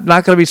 Not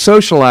going to be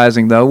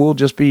socializing though. We'll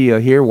just be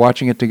here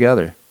watching it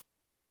together.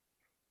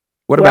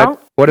 What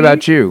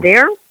about you?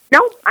 There?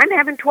 No, I'm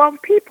having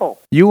 12 people.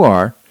 You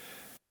are?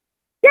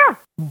 Yeah.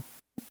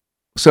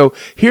 So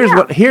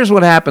here's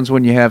what happens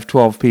when you have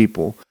 12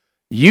 people.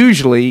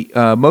 Usually,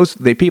 most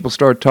of the people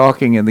start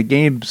talking, and the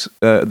game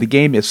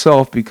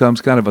itself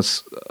becomes kind of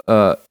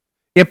a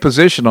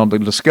imposition on the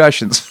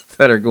discussions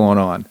that are going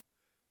on.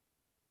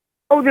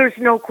 Oh, there's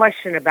no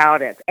question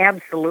about it.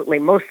 Absolutely.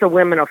 Most of the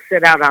women will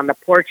sit out on the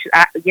porch.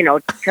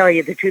 To tell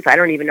you the truth, I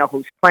don't even know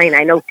who's playing.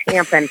 I know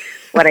Tampa and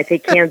I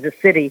think Kansas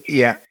City.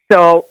 Yeah.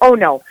 So,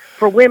 no.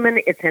 For women,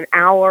 it's an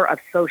hour of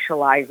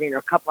socializing or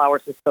a couple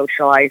hours of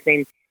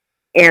socializing.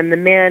 And the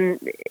men,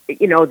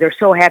 they're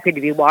so happy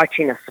to be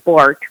watching a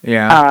sport.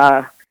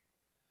 Yeah.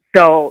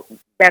 So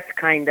that's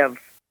kind of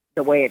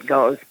the way it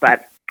goes.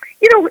 But,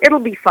 it'll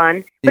be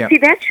fun. But see,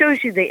 that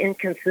shows you the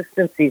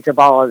inconsistencies of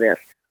all of this.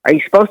 Are you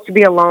supposed to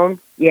be alone?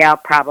 Yeah,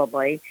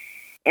 probably.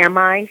 Am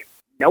I?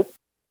 Nope.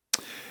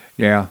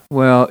 Yeah.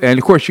 Well, and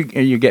of course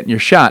you're getting your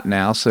shot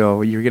now,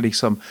 so you're getting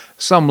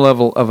some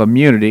level of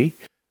immunity.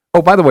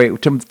 Oh, by the way,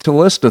 to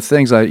list the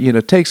things,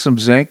 take some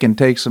zinc and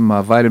take some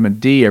vitamin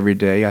D every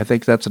day. I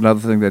think that's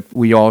another thing that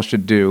we all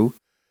should do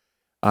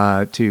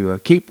to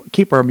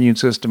keep our immune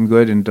system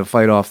good and to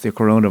fight off the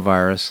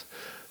coronavirus.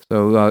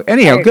 So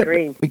anyhow,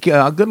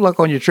 good luck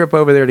on your trip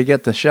over there to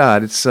get the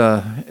shot. It's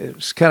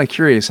kind of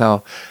curious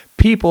how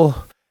people,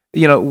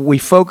 we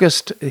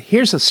focused.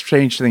 Here's a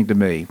strange thing to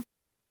me.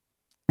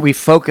 We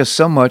focus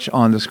so much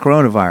on this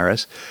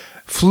coronavirus.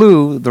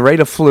 The rate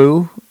of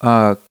flu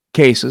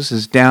cases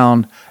is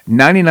down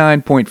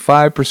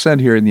 99.5%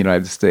 here in the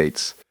United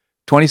States.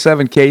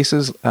 27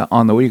 cases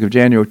on the week of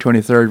January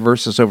 23rd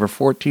versus over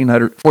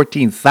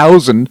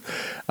 14,000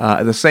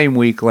 the same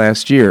week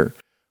last year.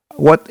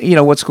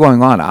 What's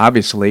going on,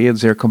 obviously, is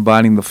they're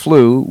combining the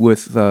flu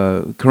with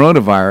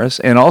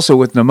coronavirus and also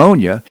with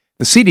pneumonia.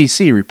 The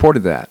CDC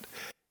reported that.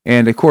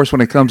 And, of course, when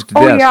it comes to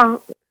deaths... Yeah.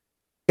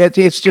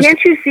 It's just...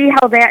 Can't you see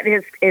how that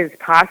is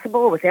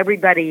possible with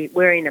everybody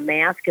wearing a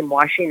mask and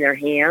washing their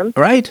hands?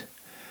 Right.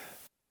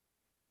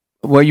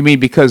 Well, you mean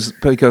because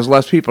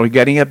less people are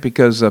getting it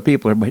because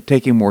people are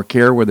taking more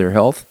care with their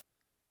health?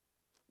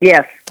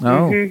 Yes.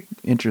 Oh,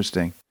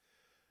 Interesting.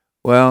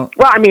 Well,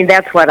 I mean,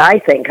 that's what I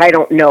think. I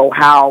don't know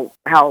how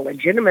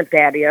legitimate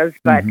that is,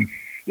 but... Mm-hmm.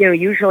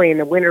 Usually in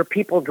the winter,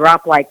 people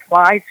drop like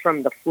flies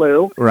from the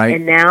flu. Right.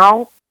 And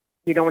now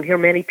you don't hear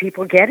many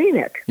people getting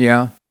it.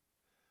 Yeah.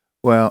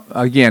 Well,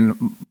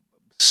 again,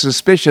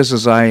 suspicious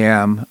as I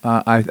am,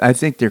 I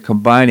think they're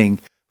combining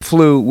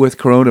flu with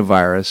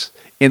coronavirus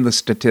in the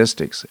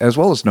statistics, as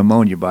well as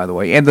pneumonia, by the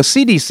way. And the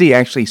CDC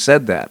actually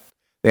said that.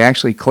 They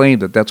actually claim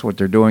that that's what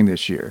they're doing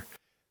this year.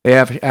 They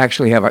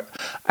actually have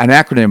an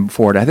acronym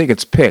for it. I think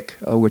it's PIC,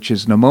 which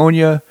is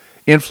pneumonia,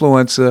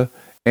 influenza,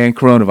 and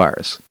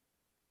coronavirus.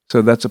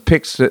 So that's a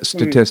PIC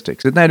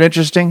statistics. Isn't that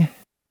interesting?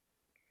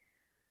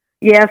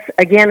 Yes,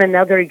 again,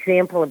 another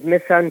example of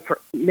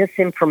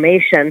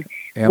misinformation.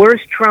 Yep.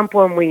 Where's Trump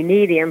when we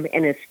need him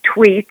and his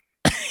tweets?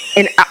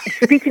 And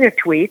speaking of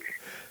tweets,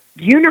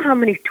 do you know how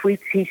many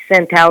tweets he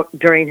sent out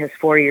during his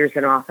 4 years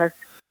in office?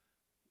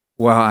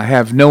 Well, I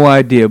have no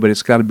idea, but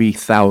it's got to be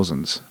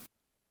thousands.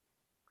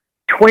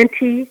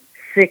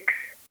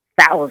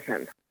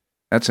 26,000.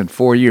 That's in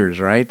 4 years,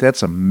 right?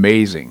 That's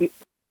amazing.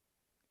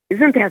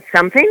 Isn't that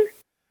something?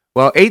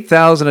 Well,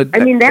 8,000. I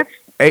mean, that's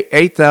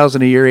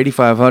 8,000 a year,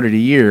 8,500 a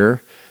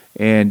year,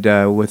 and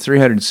with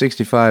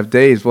 365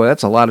 days, well,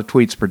 that's a lot of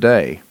tweets per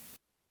day.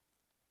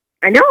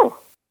 I know.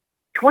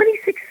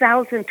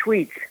 26,000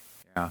 tweets.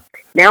 Yeah.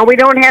 Now we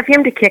don't have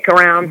him to kick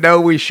around.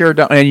 No, we sure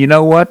don't. And you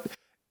know what?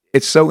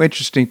 It's so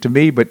interesting to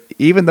me, but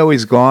even though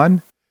he's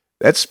gone,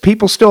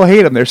 people still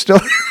hate him. They're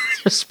still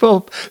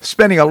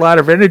spending a lot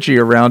of energy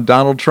around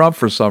Donald Trump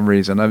for some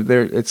reason.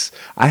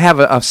 I have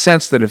a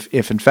sense that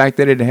if in fact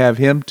they didn't have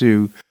him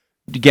to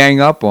gang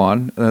up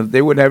on,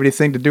 they wouldn't have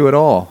anything to do at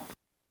all.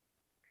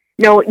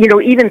 No,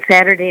 even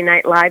Saturday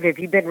Night Live, have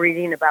you been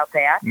reading about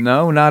that?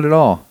 No, not at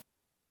all.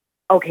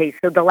 Okay,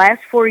 so the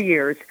last 4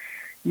 years,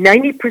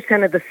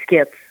 90% of the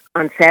skits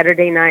on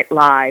Saturday Night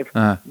Live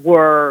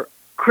were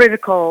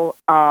critical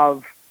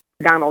of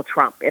Donald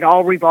Trump. It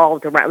all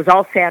revolved around, it was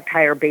all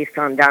satire based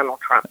on Donald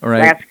Trump.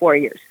 Right. Last 4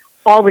 years.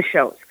 All the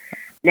shows.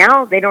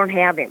 Now they don't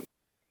have him.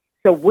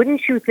 So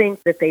wouldn't you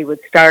think that they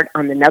would start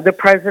on another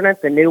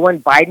president, the new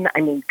one, Biden?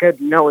 I mean, good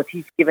knows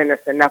he's given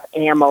us enough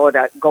ammo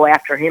to go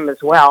after him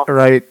as well.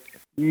 Right.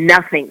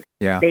 Nothing.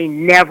 Yeah. They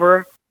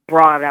never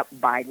brought up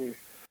Biden.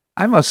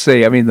 I must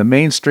say, I mean, the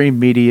mainstream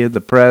media, the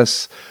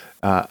press,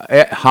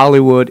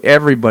 Hollywood,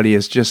 everybody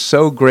is just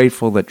so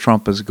grateful that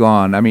Trump is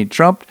gone. I mean,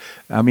 Trump,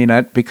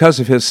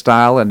 because of his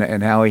style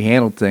and how he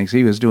handled things,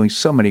 he was doing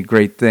so many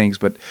great things.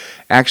 But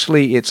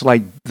actually, it's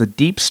like the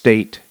deep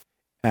state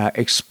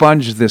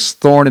expunged this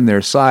thorn in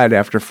their side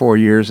after 4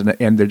 years,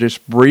 and they're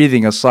just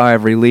breathing a sigh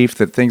of relief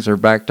that things are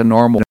back to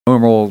normal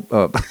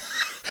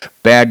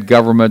bad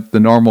government, the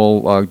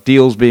normal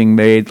deals being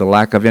made, the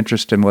lack of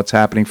interest in what's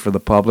happening for the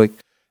public.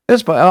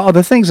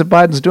 The things that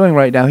Biden's doing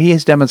right now, he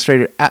has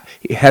demonstrated.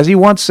 Has he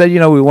once said,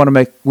 we want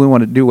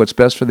to do what's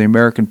best for the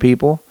American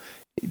people?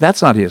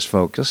 That's not his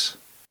focus.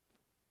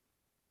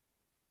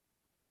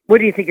 What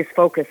do you think his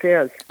focus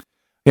is?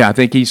 Yeah, I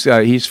think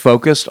he's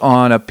focused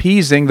on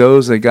appeasing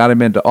those that got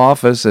him into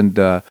office, and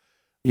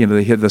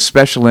the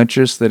special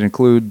interests that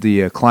include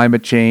the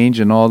climate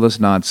change and all this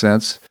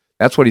nonsense.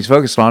 That's what he's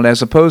focused on,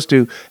 as opposed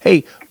to,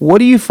 hey, what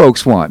do you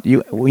folks want?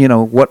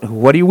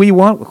 What do we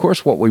want? Of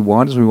course, what we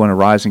want is we want a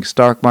rising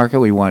stock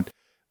market. We want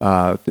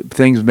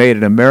things made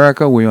in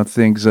America. We want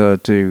things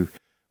we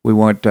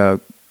want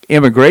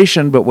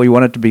immigration, but we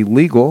want it to be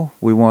legal.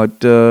 We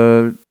want,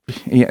 and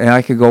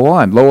I could go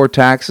on, lower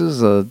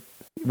taxes.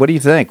 What do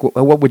you think?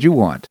 What would you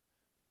want?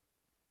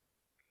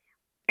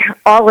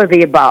 All of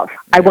the above.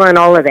 I want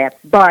all of that,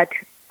 but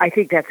I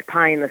think that's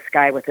pie in the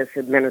sky with this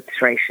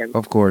administration.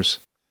 Of course.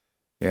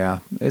 Yeah,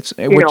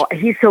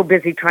 he's so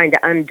busy trying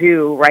to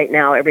undo right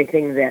now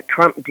everything that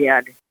Trump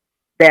did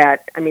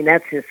that,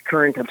 that's his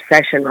current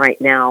obsession right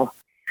now.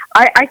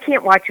 I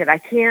can't watch it. I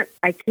can't.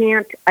 I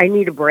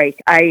need a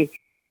break. I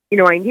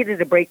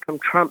needed a break from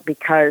Trump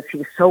because he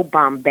was so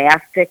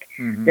bombastic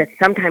that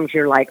sometimes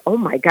you're like, oh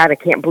my God, I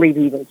can't believe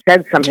he even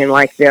said something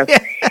like this.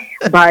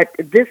 But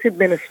this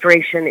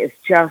administration is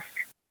just,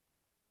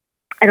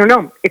 I don't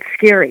know, it's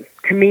scary.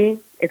 To me,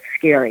 it's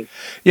scary.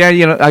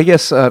 Yeah, I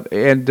guess,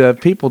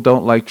 and people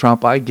don't like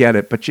Trump. I get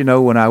it, but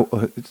when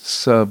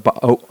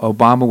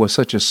Obama was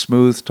such a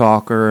smooth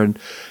talker, and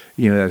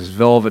his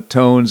velvet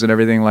tones and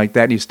everything like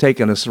that. And he's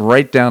taken us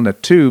right down the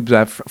tubes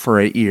for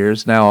 8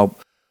 years now.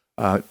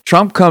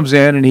 Trump comes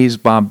in and he's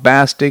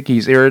bombastic,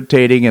 he's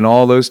irritating, and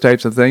all those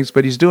types of things,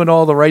 but he's doing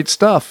all the right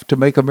stuff to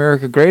make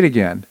America great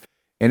again.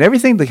 And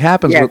everything that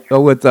happens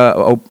with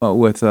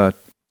Biden,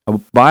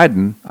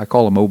 I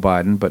call him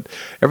Biden, but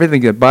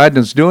everything that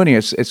Biden's doing,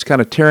 it's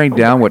kind of tearing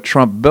down what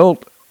Trump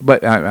built.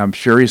 But I'm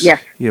sure he's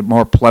a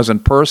more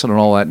pleasant person and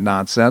all that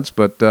nonsense.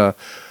 But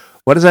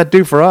what does that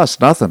do for us?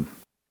 Nothing.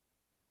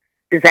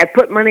 Does that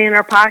put money in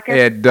our pocket?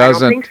 It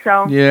doesn't. I don't think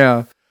so.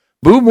 Yeah.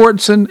 Boo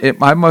Mortensen,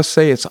 I must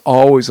say it's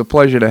always a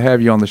pleasure to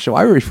have you on the show.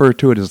 I refer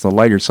to it as the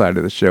lighter side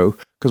of the show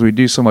because we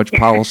do so much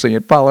policy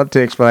and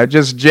politics, but I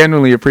just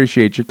genuinely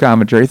appreciate your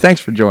commentary.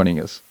 Thanks for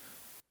joining us.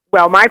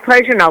 Well, my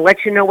pleasure, and I'll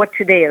let you know what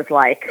today is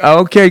like.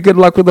 Okay, good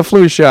luck with the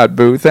flu shot,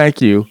 Boo. Thank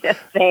you.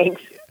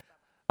 Thanks.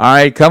 All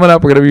right, coming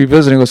up, we're going to be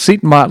visiting with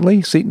Seton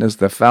Motley. Seton is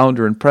the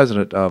founder and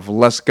president of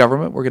Less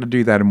Government. We're going to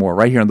do that and more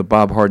right here on The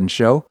Bob Harden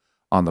Show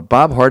on the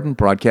Bob Harden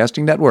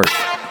Broadcasting Network.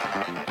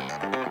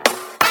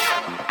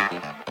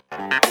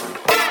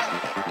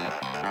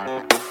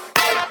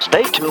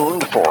 Stay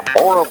tuned for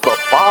more of The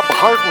Bob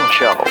Harden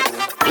Show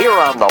here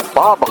on the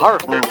Bob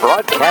Harden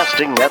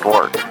Broadcasting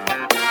Network.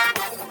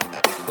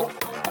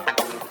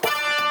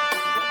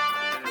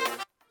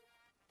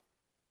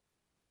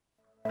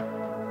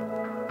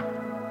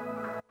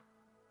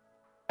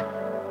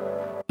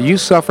 Do you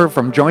suffer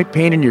from joint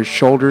pain in your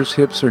shoulders,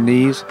 hips, or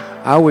knees?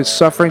 I was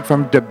suffering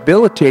from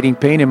debilitating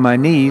pain in my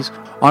knees.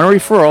 On a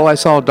referral, I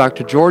saw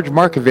Dr. George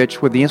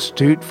Markovich with the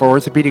Institute for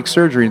Orthopedic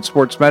Surgery and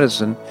Sports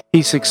Medicine.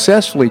 He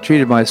successfully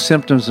treated my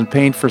symptoms and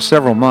pain for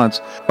several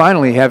months.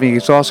 Finally, having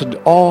exhausted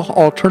all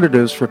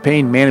alternatives for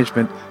pain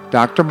management,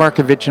 Dr.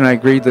 Markovich and I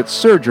agreed that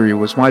surgery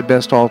was my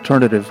best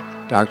alternative.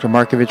 Dr.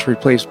 Markovich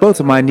replaced both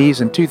of my knees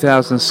in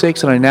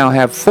 2006, and I now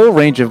have full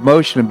range of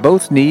motion in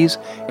both knees,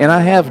 and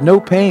I have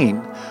no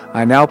pain.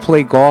 I now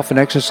play golf and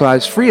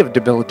exercise free of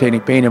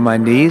debilitating pain in my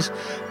knees.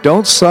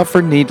 Don't suffer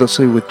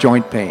needlessly with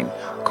joint pain.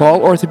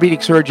 Call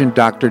orthopedic surgeon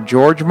Dr.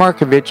 George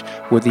Markovich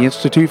with the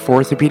Institute for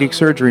Orthopedic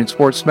Surgery and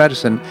Sports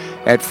Medicine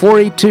at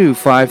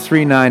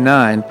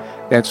 482-5399.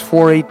 That's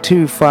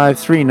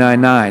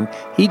 482-5399.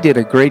 He did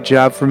a great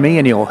job for me,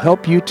 and he'll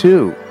help you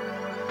too.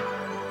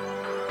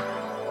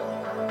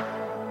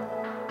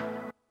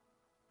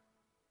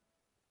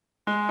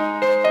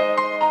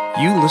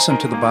 You listen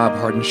to The Bob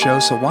Harden Show,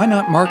 so why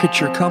not market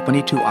your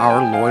company to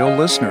our loyal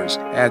listeners?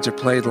 Ads are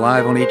played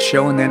live on each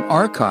show and then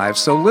archived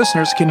so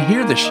listeners can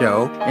hear the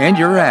show and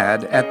your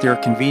ad at their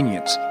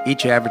convenience.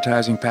 Each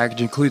advertising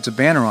package includes a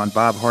banner on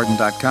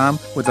bobharden.com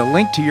with a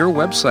link to your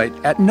website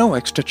at no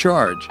extra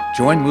charge.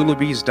 Join Lula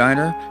Bee's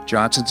Diner,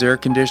 Johnson's Air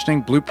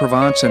Conditioning, Blue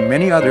Provence, and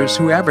many others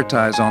who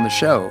advertise on the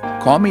show.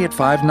 Call me at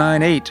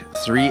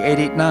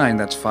 598-3889,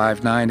 that's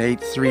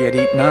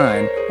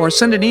 598-3889, or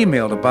send an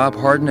email to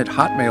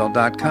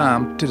bobharden@hotmail.com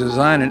to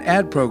design an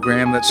ad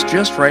program that's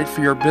just right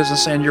for your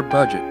business and your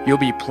budget. You'll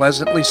be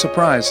pleasantly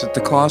surprised at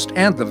the cost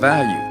and the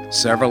value.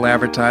 Several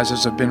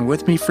advertisers have been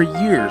with me for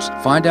years.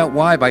 Find out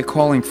why by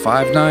calling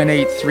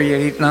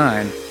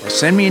 598-3889 or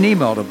send me an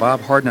email to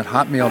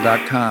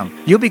bobharden@hotmail.com.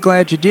 You'll be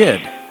glad you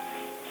did.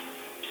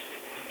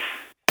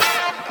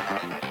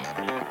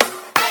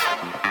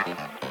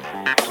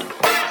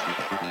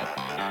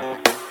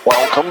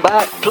 Welcome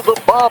back to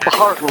the Bob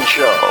Harden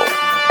Show.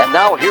 And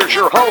now here's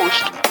your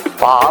host,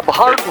 Bob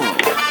Harden.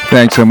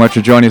 Thanks so much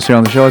for joining us here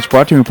on the show. It's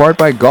brought to you in part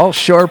by Gulf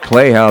Shore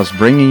Playhouse,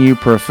 bringing you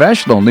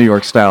professional New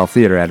York-style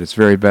theater at its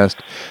very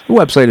best. The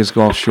website is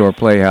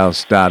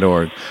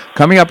gulfshoreplayhouse.org.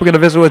 Coming up, we're going to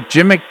visit with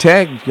Jim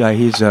McTagg.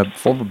 He's a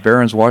former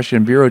Barron's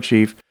Washington Bureau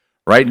Chief.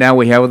 Right now,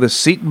 we have with us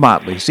Seton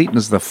Motley. Seton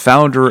is the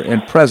founder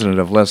and president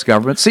of Less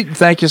Government. Seton,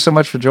 thank you so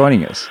much for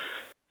joining us.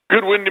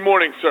 Good windy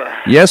morning, sir.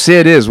 Yes,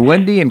 it is.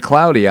 Windy and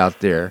cloudy out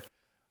there.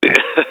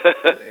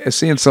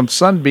 Seeing some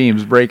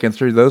sunbeams breaking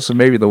through those, so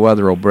maybe the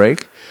weather will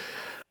break.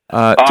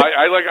 I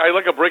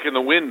like a break in the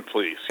wind,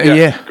 please.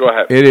 Yeah, go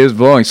ahead. It is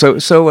blowing. So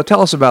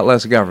tell us about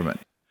Less Government.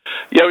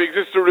 Yeah, we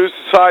exist to reduce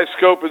the size,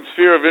 scope, and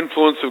sphere of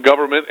influence of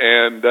government,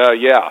 and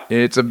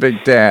it's a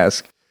big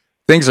task.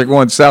 Things are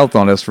going south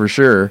on us for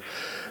sure.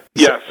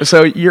 Yes.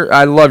 So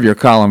I love your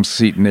columns,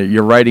 Seton.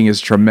 Your writing is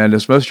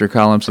tremendous. Most of your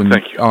columns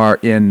are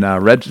in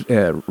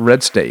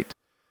red state.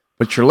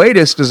 But your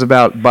latest is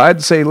about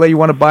Biden saying, you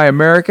want to buy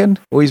American?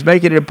 Well, he's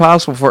making it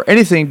impossible for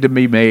anything to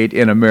be made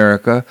in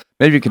America.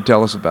 Maybe you can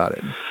tell us about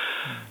it.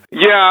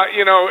 Yeah,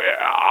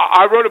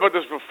 I wrote about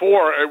this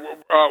before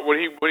when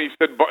he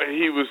said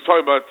he was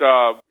talking about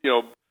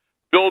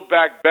build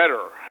back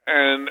better,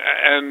 and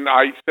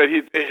I said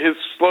his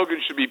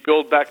slogan should be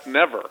build back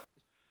never,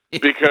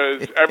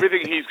 because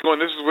everything he's going.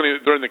 This is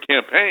during the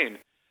campaign.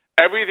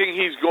 Everything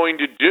he's going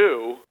to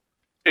do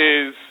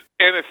is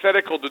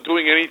antithetical to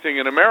doing anything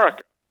in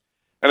America.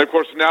 And, of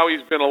course, now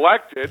he's been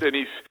elected, and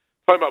he's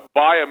talking about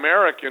buy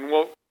American.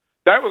 Well,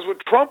 that was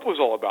what Trump was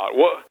all about.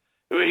 Well,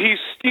 he's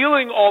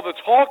stealing all the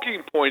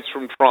talking points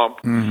from Trump,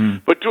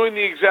 but doing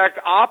the exact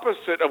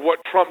opposite of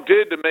what Trump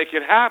did to make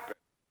it happen.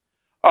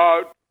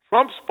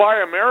 Trump's buy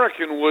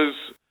American was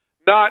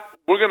not,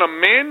 we're going to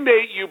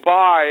mandate you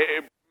buy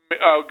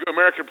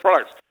American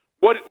products.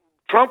 What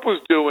Trump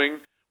was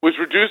doing was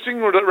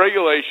reducing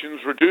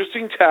regulations,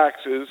 reducing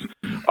taxes,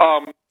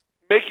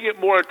 making it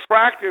more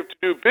attractive to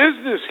do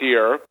business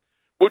here,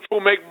 which will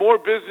make more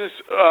business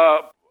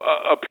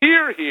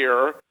appear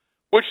here,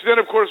 which then,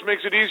 of course,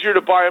 makes it easier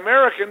to buy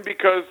American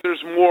because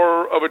there's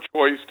more of a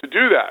choice to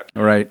do that.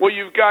 Right. Well,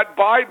 you've got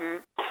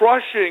Biden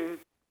crushing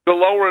the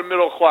lower and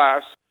middle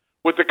class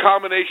with the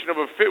combination of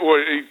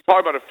he's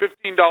talking about a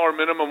 $15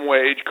 minimum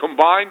wage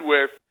combined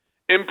with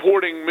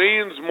importing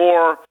millions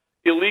more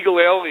illegal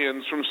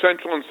aliens from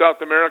Central and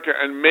South America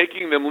and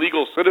making them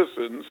legal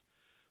citizens.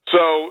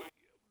 So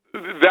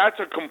that's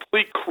a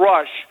complete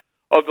crush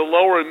of the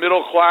lower and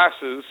middle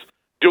classes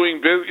doing,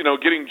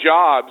 getting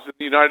jobs in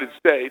the United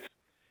States.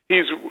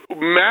 He's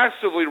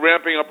massively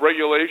ramping up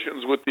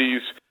regulations with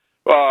these,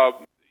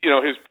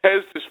 his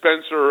Pez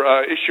dispenser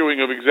issuing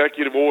of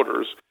executive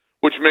orders,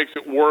 which makes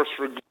it worse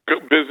for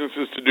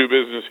businesses to do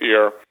business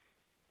here.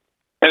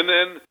 And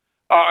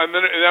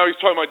now he's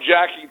talking about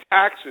jacking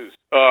taxes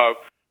for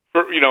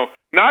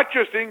not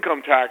just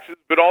income taxes,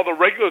 but all the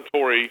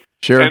regulatory.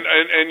 Sure. And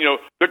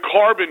the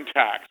carbon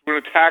tax. We're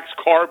going to tax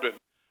carbon.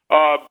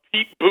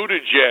 Pete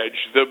Buttigieg,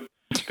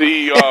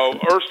 the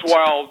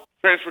erstwhile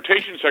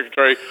transportation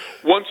secretary,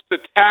 wants to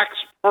tax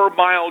per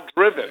mile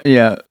driven.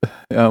 Yeah.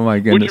 Oh my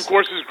goodness. Which of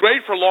course is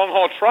great for long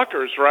haul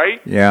truckers,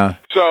 right? Yeah.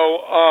 So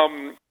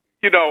all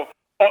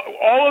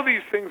of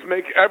these things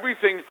make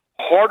everything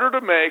harder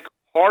to make,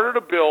 harder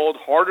to build,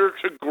 harder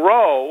to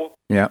grow.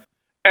 Yeah.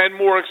 And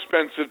more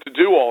expensive to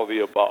do all of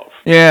the above.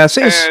 Yeah.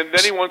 And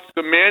then he wants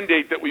to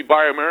mandate that we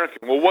buy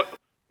American. Well,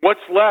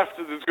 what's left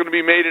that's going to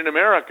be made in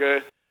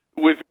America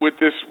with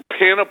this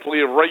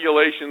panoply of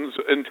regulations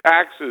and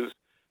taxes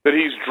that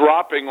he's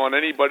dropping on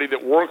anybody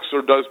that works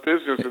or does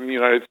business in the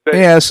United States?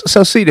 Yes.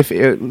 So, see, if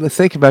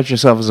think about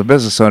yourself as a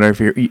business owner,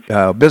 if your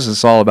business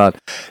is all about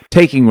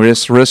taking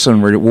risks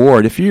and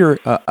reward, if you're,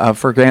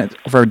 for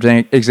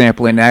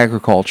example, in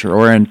agriculture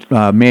or in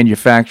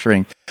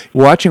manufacturing,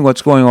 watching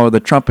what's going on with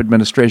the Trump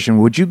administration,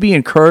 would you be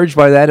encouraged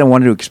by that and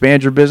want to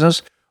expand your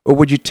business, or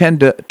would you tend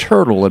to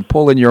turtle and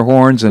pull in your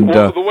horns? And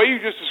well, the way you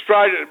just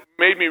described it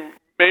made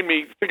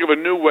me think of a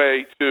new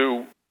way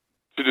to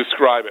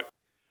describe it.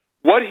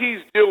 What he's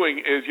doing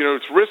is,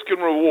 it's risk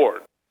and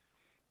reward.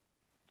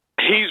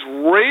 He's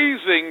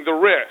raising the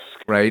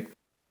risk right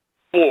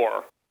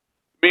floor,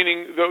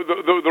 meaning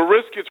the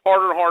risk gets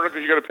harder and harder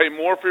because you got to pay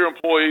more for your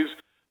employees.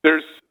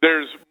 There's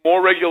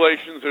more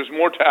regulations. There's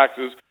more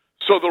taxes.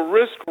 So the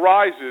risk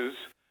rises,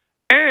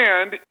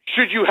 and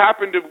should you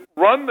happen to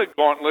run the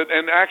gauntlet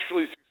and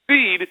actually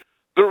succeed,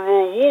 the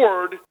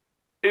reward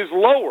is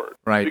lowered,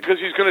 right? Because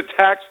he's going to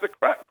tax the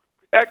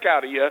heck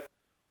out of you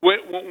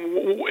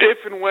if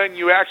and when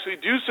you actually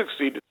do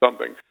succeed at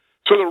something.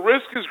 So the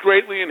risk is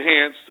greatly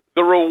enhanced,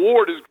 the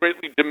reward is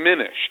greatly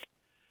diminished.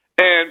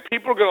 And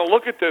people are going to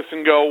look at this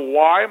and go,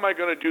 why am I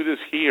going to do this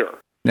here?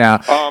 Now,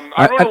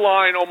 I wrote a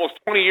line almost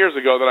 20 years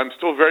ago that I'm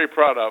still very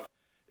proud of.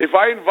 If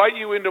I invite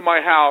you into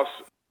my house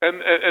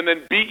and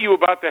then beat you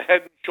about the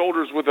head and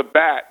shoulders with a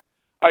bat,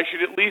 I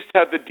should at least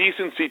have the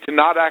decency to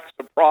not act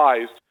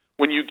surprised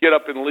when you get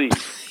up and leave.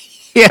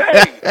 Yeah.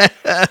 Hey,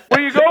 where are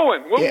you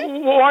going?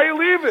 Why are you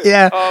leaving?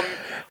 Yeah.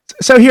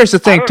 So here's the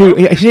thing, too.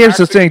 Here's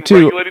the thing,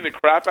 too. Regulating the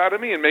crap out of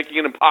me and making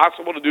it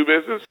impossible to do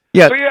business.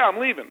 Yeah. So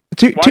I'm leaving.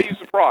 Why are you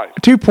surprised?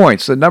 2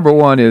 points. The number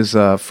one is,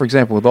 for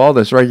example, with all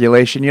this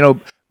regulation,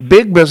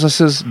 big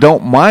businesses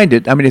don't mind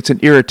it. I mean, it's an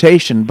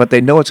irritation, but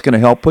they know it's going to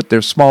help put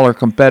their smaller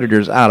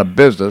competitors out of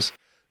business.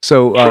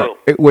 So,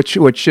 which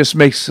just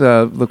makes,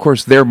 of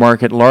course, their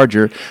market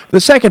larger.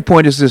 The second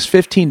point is this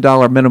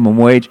 $15 minimum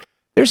wage.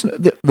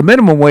 The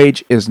minimum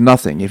wage is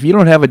nothing. If you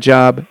don't have a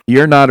job,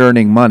 you're not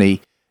earning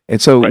money,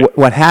 and so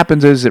what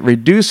happens is it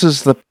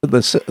reduces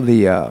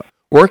the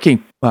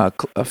working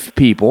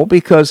people,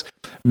 because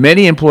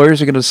many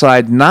employers are going to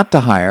decide not to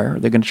hire.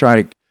 They're going to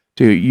try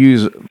to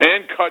use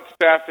and cut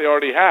staff they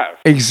already have.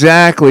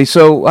 Exactly.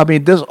 So I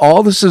mean,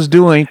 all this is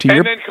doing to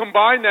and then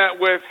combine that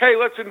with, hey,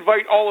 let's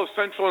invite all of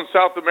Central and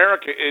South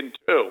America in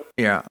too.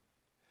 Yeah.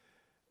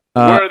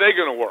 Where are they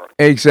going to work?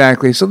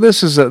 Exactly. So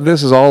this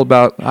is all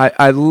about.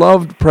 I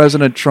loved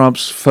President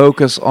Trump's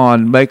focus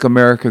on Make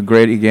America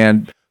Great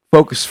Again.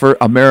 Focus for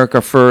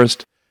America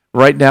first.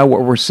 Right now,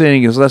 what we're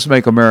seeing is let's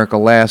make America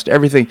last.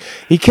 Everything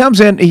he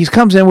comes in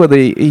with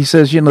he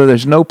says,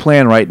 there's no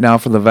plan right now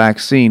for the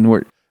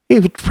vaccine.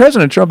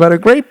 President Trump had a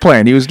great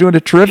plan. He was doing a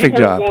terrific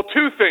job. Well,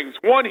 two things.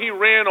 One, he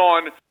ran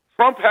on.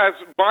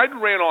 Biden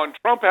ran on.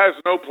 Trump has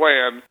no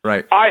plan.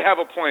 Right. I have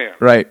a plan.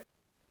 Right.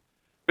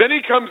 Then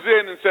he comes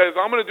in and says,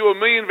 I'm going to do 1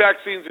 million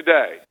vaccines a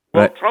day.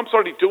 Well, right. Trump's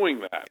already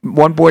doing that.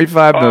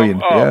 1.5 million.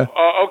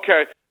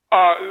 Okay.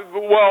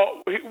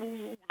 Well,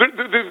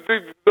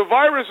 the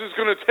virus is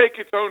going to take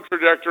its own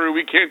trajectory.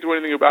 We can't do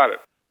anything about it.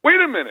 Wait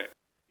a minute.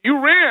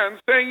 You ran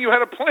saying you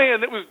had a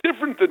plan that was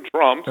different than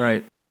Trump's.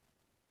 Right.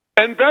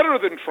 And better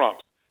than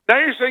Trump's. Now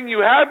you're saying you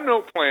had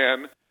no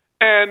plan,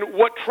 and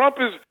what Trump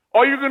is,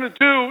 all you're going to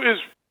do is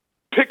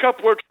pick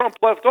up where Trump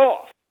left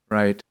off.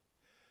 Right.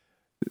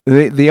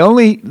 The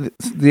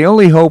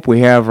only hope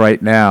we have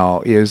right now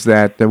is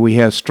that we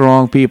have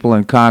strong people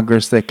in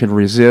Congress that can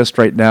resist.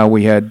 Right now,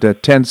 we had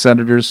 10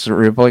 senators,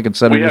 Republican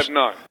senators. We have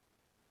none.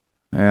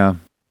 Yeah.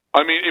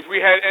 I mean, if we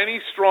had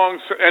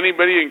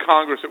anybody in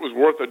Congress that was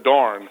worth a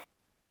darn,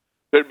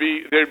 there'd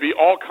be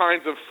all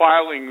kinds of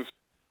filings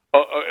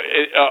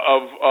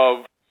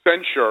of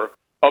censure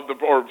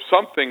or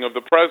something of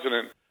the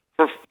president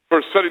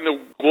for setting the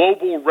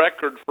global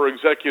record for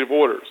executive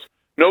orders.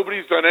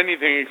 Nobody's done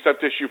anything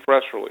except issue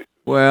press release.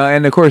 Well,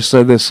 and of course,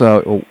 this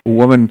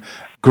woman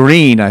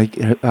Green,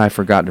 I've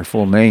forgotten her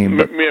full name.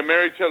 But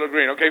Mary Taylor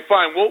Greene. Okay,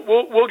 fine.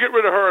 We'll get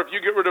rid of her if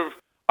you get rid of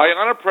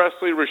Ayanna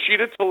Pressley,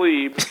 Rashida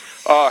Tlaib,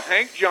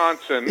 Hank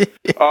Johnson,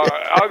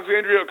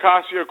 Alexandria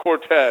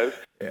Ocasio-Cortez.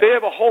 Yeah. They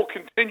have a whole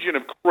contingent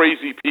of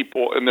crazy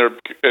people in their,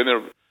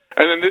 and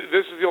then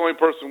this is the only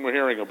person we're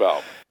hearing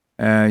about.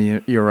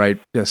 You're right,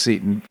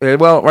 Seaton.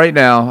 Well, right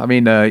now, I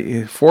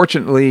mean,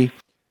 fortunately,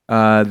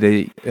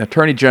 the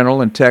Attorney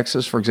General in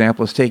Texas, for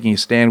example, is taking a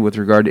stand with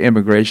regard to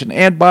immigration.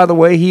 And by the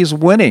way, he's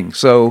winning.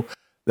 So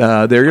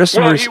there is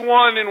some. Well, he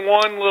won in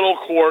one little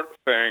court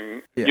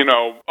thing. Yeah.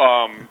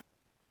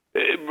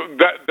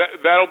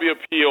 That'll be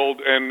appealed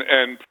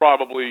and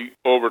probably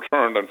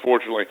overturned.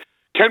 Unfortunately,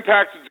 Ken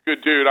Paxton's a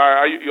good dude.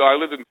 I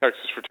lived in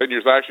Texas for 10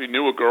 years. I actually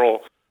knew a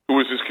girl who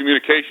was his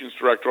communications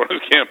director on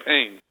his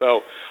campaign.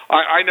 So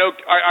I know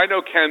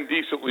Ken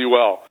decently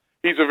well.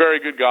 He's a very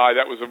good guy.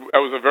 That was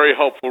a very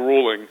helpful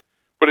ruling.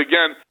 But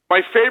again,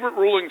 my favorite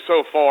ruling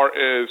so far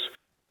is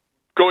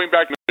going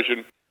back to the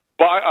vision.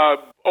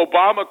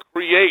 Obama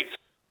creates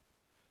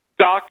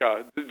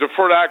DACA, the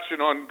Deferred Action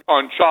on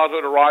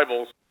Childhood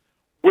Arrivals,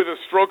 with a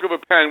stroke of a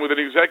pen, with an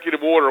executive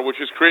order, which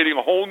is creating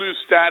a whole new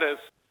status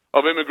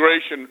of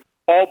immigration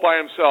all by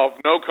himself,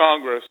 no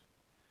Congress.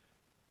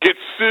 Gets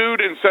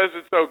sued and says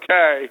it's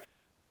okay.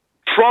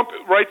 Trump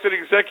writes an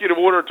executive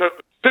order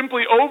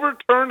simply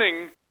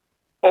overturning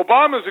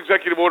Obama's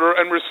executive order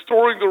and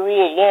restoring the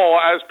rule of law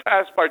as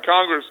passed by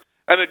Congress.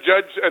 And the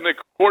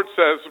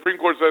Supreme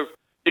Court says,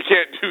 you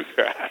can't do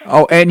that.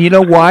 Oh, and you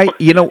know why?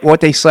 You know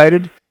what they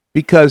cited?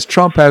 Because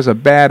Trump has a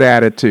bad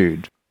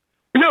attitude.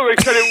 They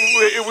said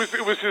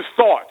it was his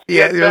thoughts. He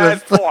had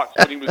bad thoughts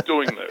when he was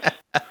doing this.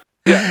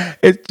 Yeah.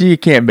 You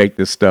can't make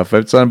this stuff.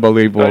 It's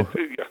unbelievable.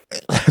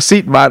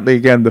 Seton Motley,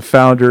 again, the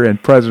founder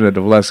and president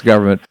of Less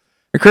Government. I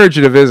encourage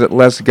you to visit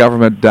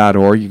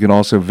lessgovernment.org. You can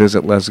also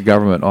visit Less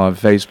Government on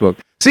Facebook.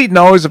 Seton,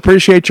 always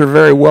appreciate your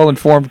very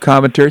well-informed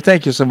commentary.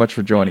 Thank you so much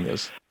for joining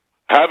us.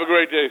 Have a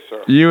great day,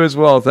 sir. You as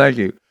well. Thank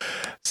you.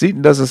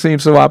 Seton doesn't seem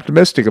so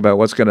optimistic about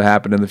what's going to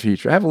happen in the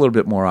future. I have a little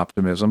bit more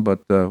optimism, but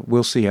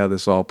we'll see how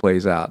this all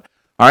plays out.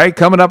 All right,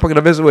 coming up, we're going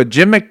to visit with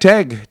Jim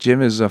McTague.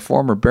 Jim is a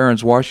former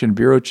Barron's Washington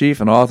bureau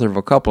chief and author of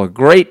a couple of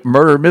great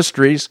murder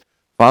mysteries,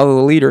 Follow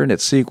the Leader, and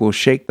its sequel,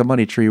 Shake the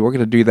Money Tree. We're going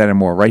to do that and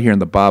more right here in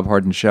the Bob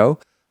Harden Show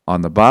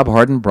on the Bob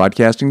Harden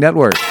Broadcasting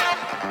Network.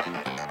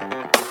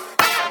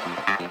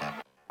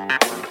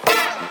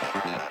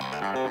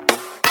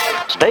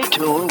 Stay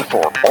tuned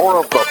for more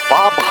of the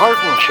Bob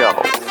Harden Show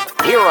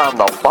here on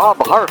the Bob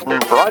Harden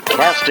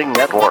Broadcasting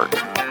Network.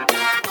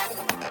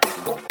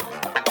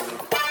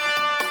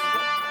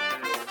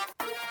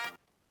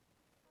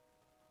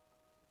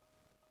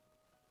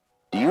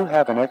 Do you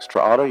have an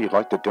extra auto you'd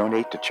like to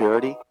donate to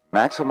charity?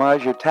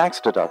 Maximize your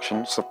tax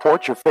deduction,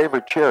 support your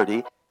favorite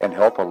charity, and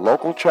help a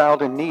local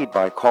child in need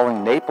by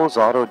calling Naples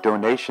Auto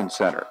Donation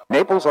Center.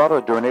 Naples Auto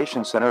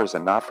Donation Center is a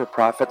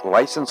not-for-profit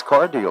licensed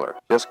car dealer.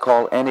 Just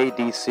call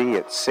NADC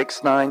at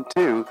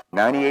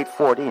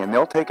 692-9840 and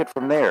they'll take it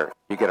from there.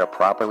 You get a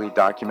properly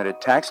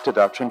documented tax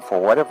deduction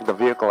for whatever the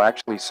vehicle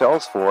actually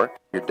sells for.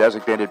 Your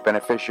designated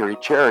beneficiary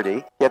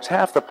charity gets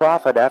half the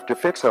profit after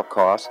fix-up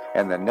costs,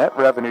 and the net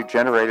revenue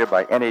generated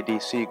by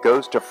NADC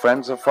goes to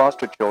Friends of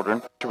Foster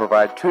Children to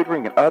provide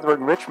tutoring and other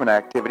enrichment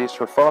activities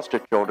for foster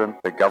children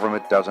the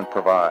government doesn't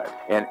provide.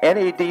 And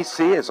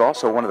NADC is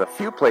also one of the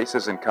few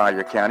places in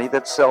Collier County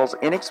that sells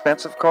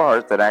inexpensive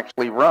cars that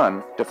actually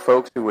run to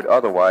folks who would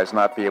otherwise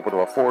not be able to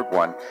afford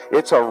one.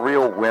 It's a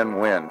real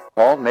win-win.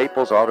 Call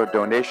Naples Auto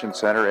Donation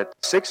Center at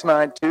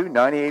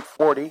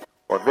 692-9840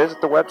 or visit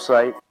the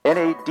website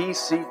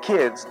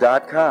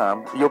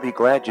nadckids.com. You'll be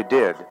glad you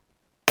did.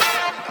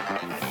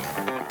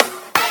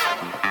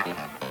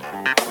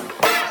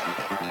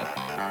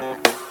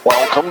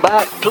 Welcome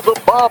back to the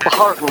Bob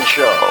Harden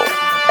Show.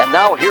 And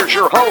now here's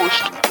your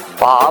host,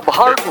 Bob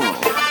Harden.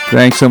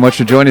 Thanks so much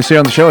for joining us here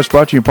on the show. It's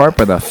brought to you in part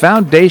by the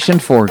Foundation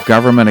for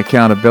Government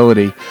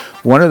Accountability.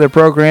 One of their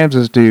programs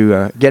is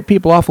to get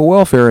people off of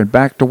welfare and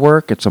back to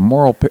work. It's a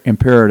moral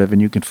imperative,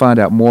 and you can find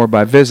out more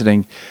by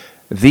visiting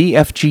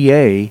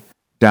thefga.org.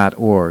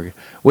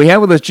 We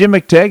have with us Jim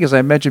McTague. As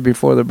I mentioned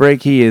before the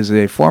break, he is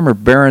a former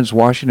Barron's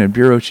Washington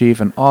bureau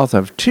chief and author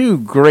of two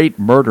great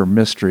murder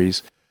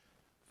mysteries,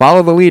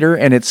 Follow the Leader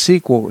and its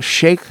sequel,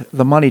 Shake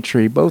the Money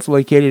Tree, both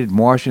located in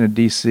Washington,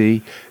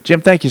 D.C.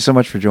 Jim, thank you so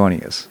much for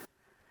joining us.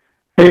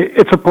 Hey,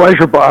 it's a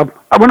pleasure, Bob.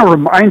 I want to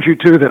remind you,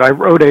 too, that I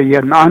wrote a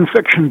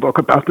nonfiction book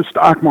about the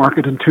stock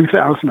market in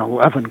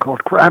 2011 called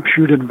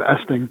Crapshoot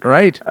Investing.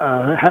 Right.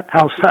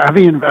 How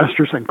savvy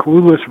investors and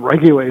clueless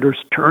regulators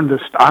turned the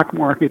stock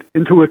market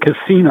into a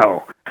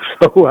casino.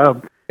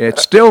 So it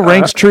still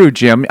rings true,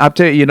 Jim. I'll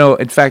tell you,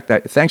 in fact,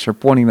 thanks for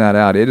pointing that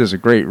out. It is a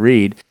great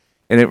read.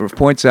 And it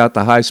points out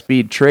the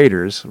high-speed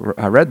traders.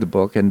 I read the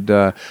book, and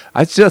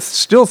I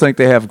still think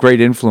they have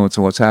great influence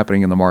on what's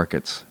happening in the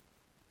markets.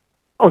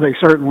 Oh, they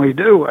certainly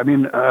do. I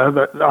mean,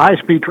 the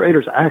high-speed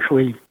traders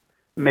actually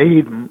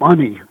made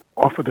money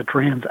off of the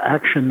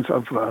transactions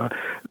of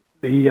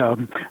the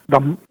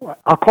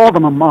I'll call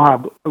them a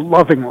mob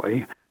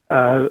lovingly,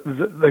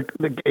 the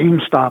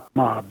GameStop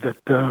mob that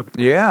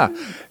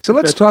So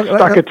let's talk.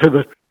 Stuck it to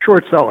the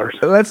short sellers.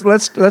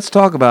 Let's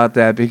talk about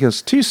that,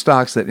 because four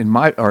stocks that in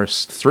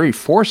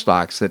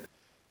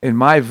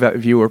my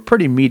view are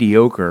pretty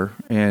mediocre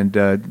and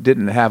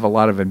didn't have a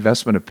lot of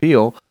investment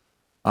appeal.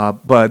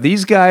 But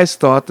these guys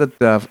thought that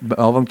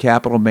Melvin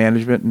Capital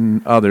Management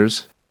and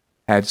others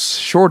had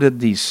shorted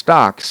these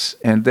stocks,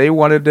 and they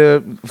wanted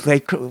to. I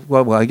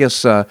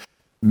guess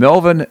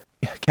Melvin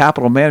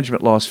Capital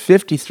Management lost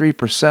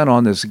 53%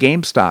 on this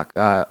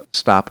GameStop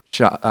stock.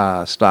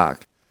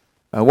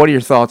 What are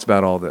your thoughts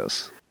about all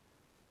this?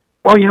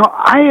 Well,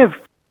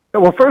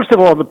 first of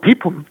all, the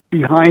people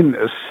behind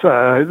this,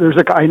 there's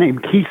a guy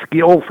named Keith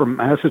Gill from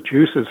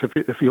Massachusetts.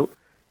 If you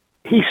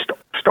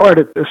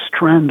started this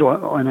trend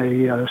on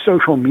a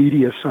social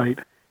media site.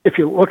 If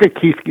you look at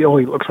Keith Gill,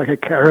 he looks like a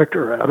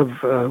character out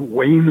of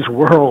Wayne's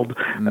World.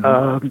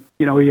 Mm-hmm.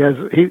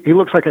 He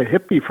looks like a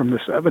hippie from the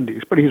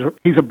 70s, but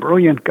he's a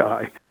brilliant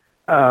guy.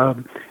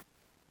 And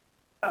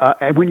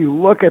when you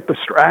look at the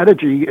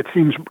strategy, it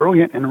seems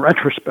brilliant in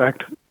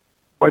retrospect.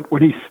 But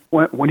when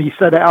he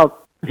set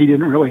out, he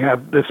didn't really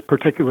have this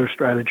particular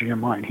strategy in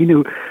mind. They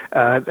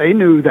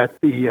knew that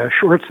the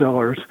short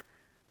sellers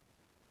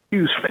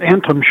use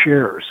phantom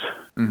shares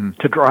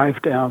to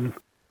drive down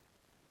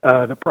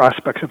the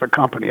prospects of a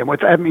company. And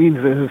what that means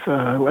is,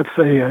 let's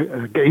say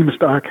a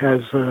GameStop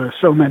has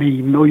so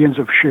many millions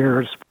of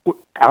shares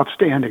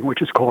outstanding,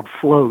 which is called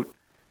float.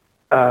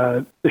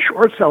 The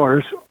short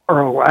sellers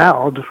are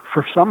allowed,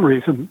 for some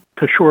reason,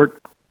 to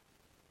short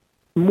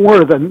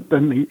more than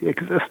the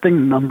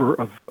existing number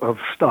of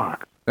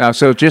stock. Now,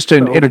 so just to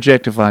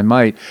interject, if I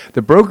might,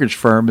 the brokerage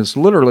firm is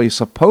literally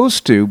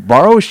supposed to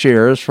borrow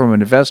shares from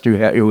an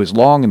investor who is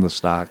long in the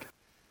stock,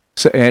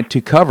 and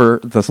to cover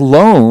the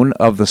loan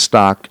of the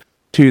stock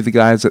to the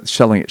guys that's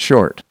selling it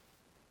short.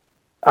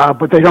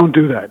 But they don't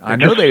do that. I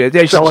know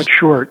they sell it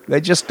short.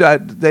 They just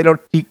they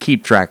don't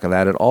keep track of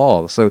that at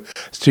all. So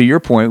to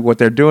your point, what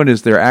they're doing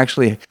is they're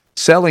actually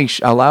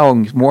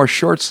allowing more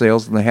short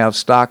sales than they have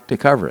stock to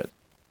cover it.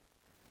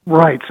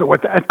 Right. So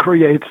what that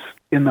creates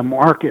in the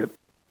market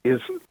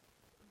is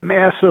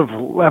massive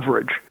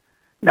leverage.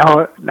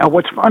 Now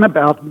what's fun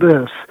about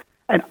this,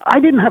 and I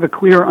didn't have a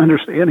clear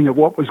understanding of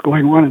what was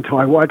going on until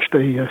I watched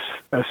a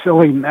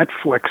silly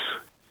Netflix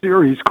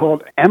series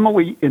called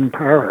Emily in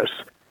Paris,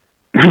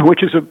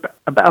 which is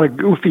about a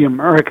goofy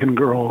American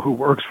girl who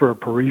works for a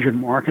Parisian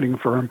marketing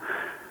firm,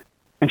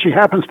 and she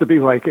happens to be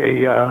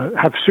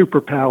have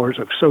superpowers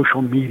of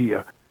social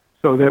media,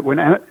 so that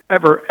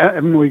whenever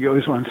Emily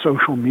goes on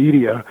social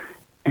media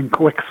and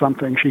clicks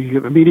something, she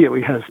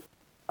immediately has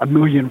 1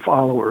 million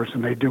followers,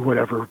 and they do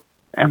whatever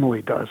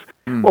Emily does.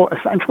 Well,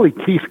 essentially,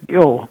 Keith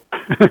Gill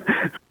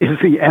is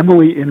the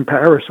Emily in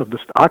Paris of the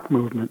stock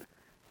movement.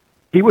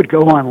 He would go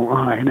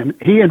online, and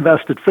he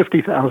invested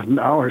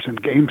 $50,000 in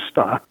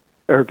GameStop,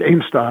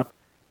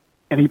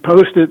 and he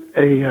posted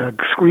a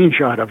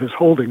screenshot of his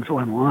holdings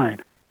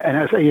online. And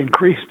as they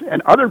increased,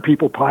 and other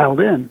people piled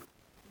in,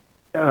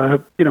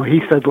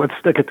 he said, "Let's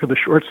stick it to the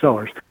short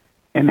sellers,"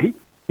 and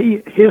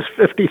his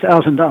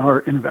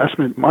 $50,000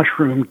 investment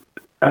mushroomed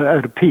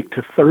at a peak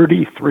to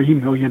 $33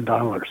 million.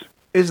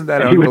 Isn't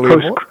that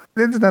unbelievable?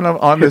 Isn't that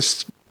on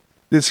this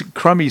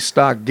crummy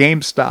stock,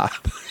 GameStop?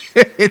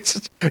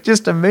 It's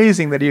just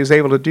amazing that he was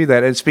able to do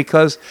that. It's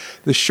because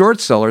the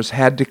short sellers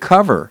had to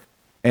cover,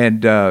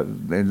 and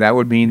that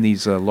would mean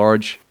these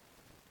large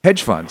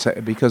hedge funds,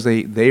 because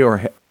they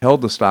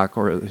held the stock,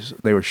 or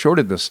they were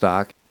shorted the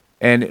stock,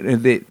 and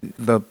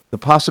the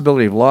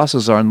possibility of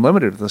losses are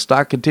unlimited. If the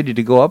stock continued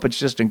to go up, it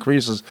just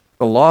increases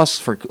the loss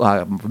for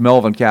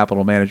Melvin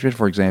Capital Management,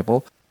 for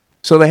example.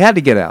 So they had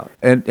to get out,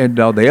 and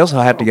they also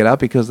had to get out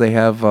because they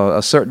have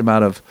a certain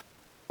amount of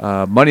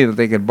money that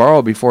they can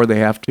borrow before they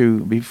have to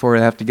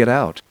get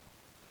out.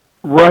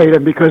 Right,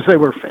 and because they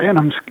were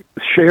phantom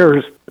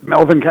shares,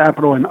 Melvin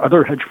Capital and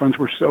other hedge funds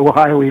were so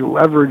highly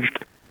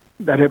leveraged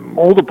that it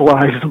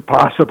multiplies the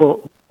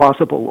possible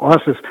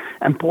losses.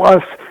 And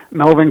plus,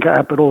 Melvin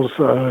Capital's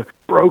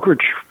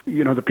brokerage,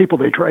 the people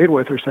they trade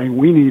with are saying,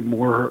 we need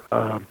more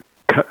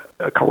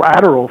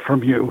collateral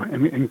from you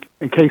in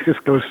case this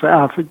goes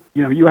south.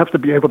 You have to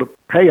be able to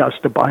pay us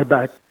to buy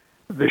back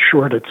the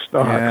shorted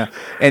stocks.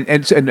 Yeah,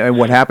 and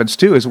what happens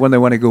too is when they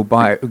want to go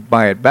buy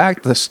it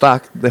back, the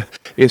stock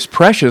is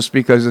precious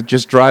because it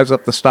just drives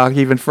up the stock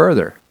even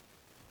further.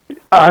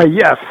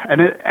 Yes,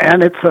 and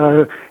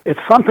it's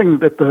something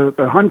that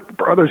the Hunt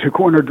brothers who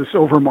cornered the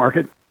silver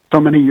market so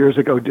many years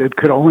ago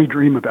could only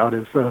dream about,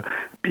 is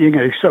being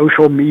a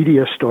social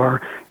media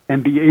star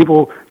and be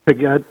able to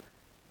get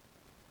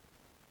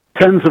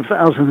tens of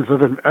thousands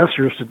of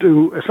investors to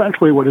do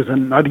essentially what is a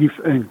nutty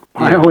thing,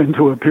 pile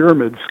into a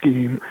pyramid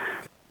scheme,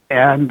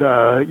 and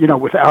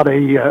without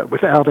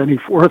any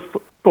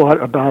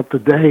forethought about the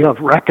day of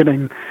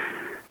reckoning.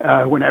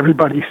 When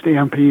everybody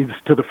stampedes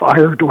to the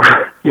fire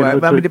door,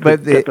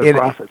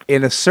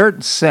 in a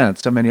certain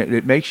sense,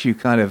 it makes you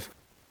kind of.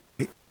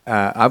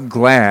 I'm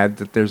glad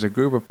that there's a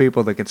group of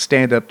people that can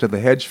stand up to the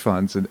hedge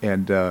funds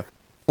and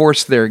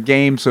force their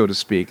game, so to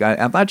speak.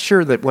 I'm not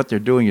sure that what they're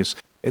doing is.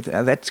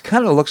 That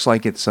kind of looks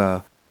like it's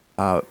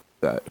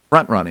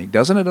front running,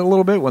 doesn't it? A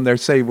little bit when they're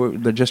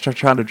just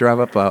trying to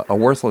drive up a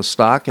worthless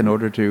stock in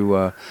order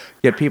to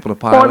get people to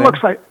pile in.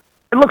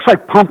 It looks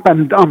like pump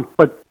and dump,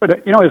 but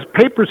as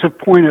papers have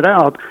pointed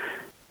out,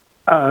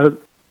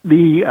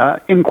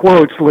 the in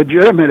quotes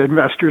legitimate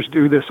investors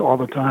do this all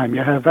the time.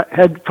 You have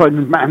hedge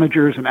fund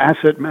managers and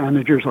asset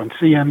managers on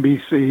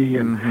CNBC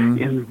and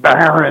in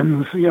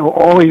Barron's,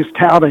 always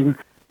touting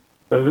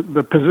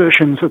the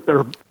positions that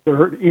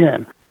they're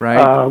in.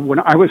 Right. When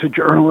I was a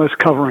journalist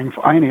covering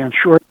finance,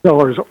 short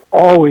sellers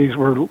always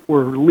were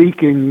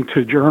leaking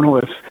to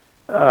journalists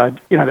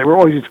they were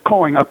always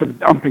calling up and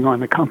dumping on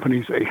the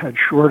companies they had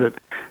shorted.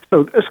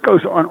 So this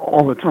goes on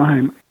all the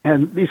time.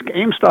 And these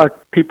GameStop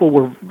people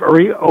were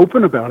very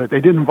open about it.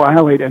 They didn't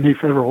violate any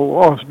federal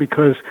laws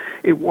because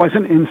it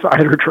wasn't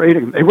insider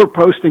trading. They were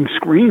posting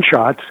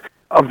screenshots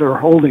of their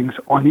holdings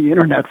on the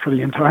internet for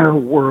the entire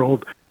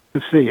world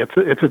to see.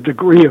 It's a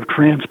degree of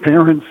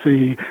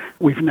transparency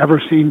we've never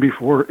seen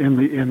before in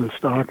the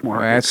stock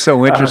market. That's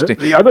so interesting.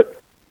 The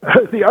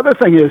other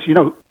thing is,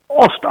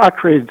 all stock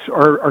trades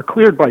are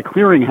cleared by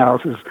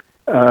clearinghouses.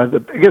 The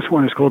biggest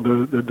one is called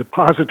the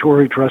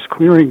Depository Trust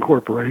Clearing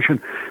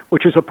Corporation,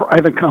 which is a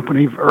private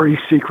company, very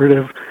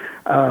secretive.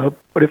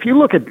 But if you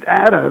look at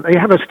data, they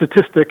have a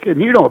statistic, and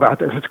you know about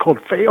this, it's called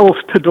fails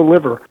to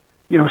deliver.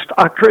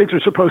 Stock trades are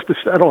supposed to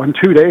settle in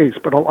 2 days,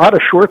 but a lot of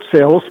short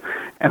sales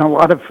and a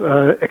lot of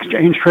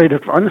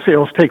exchange-traded fund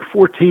sales take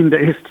 14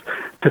 days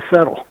to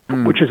settle,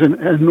 which is an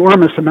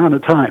enormous amount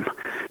of time.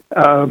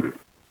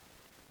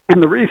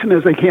 And the reason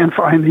is they can't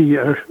find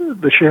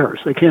the shares.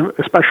 They can't,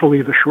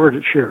 especially the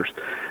shorted shares.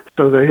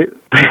 So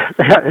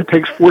it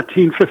takes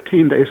 14,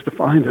 15 days to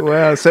find it.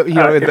 Well, so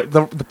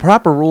the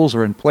proper rules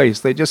are in place.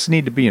 They just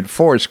need to be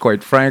enforced,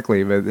 quite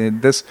frankly. But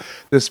this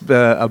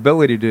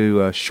ability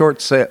to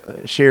short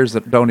shares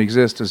that don't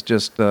exist is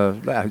just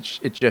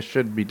it just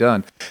shouldn't be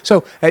done.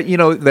 So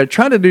they're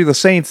trying to do the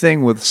same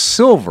thing with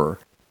silver,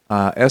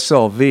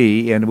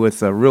 SLV, and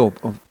with real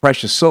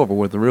precious silver,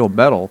 with the real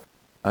metal.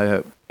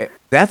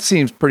 That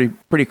seems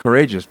pretty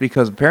courageous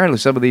because apparently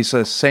some of these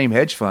same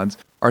hedge funds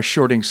are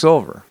shorting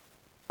silver.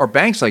 Or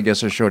banks, I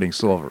guess, are shorting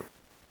silver.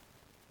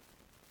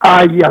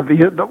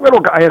 The little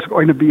guy is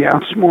going to be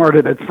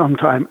outsmarted at some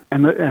time,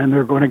 and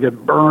they're going to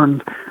get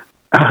burned.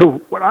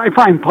 What I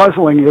find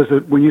puzzling is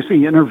that when you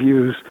see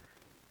interviews,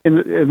 in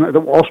the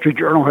Wall Street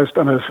Journal has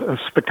done a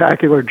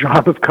spectacular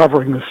job of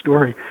covering the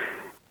story.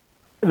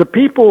 The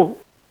people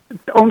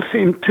don't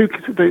seem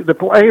the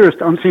players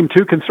don't seem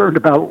too concerned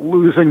about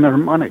losing their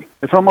money.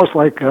 It's almost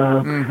like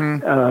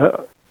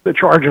the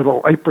charge of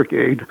the Light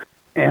Brigade.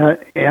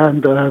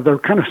 And they're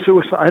kind of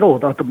suicidal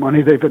about the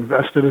money they've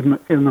invested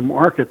in the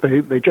market.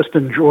 They just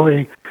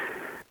enjoy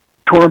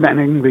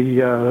tormenting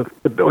the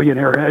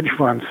billionaire hedge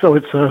funds. So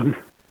it's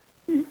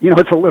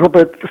it's a little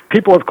bit.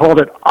 People have called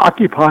it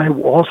Occupy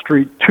Wall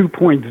Street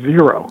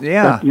 2.0.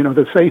 Yeah,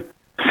 the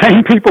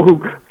same people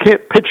who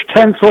can't pitch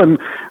tents on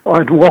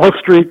Wall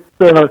Street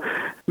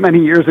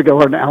many years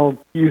ago are now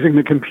using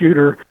the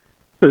computer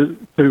to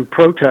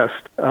protest.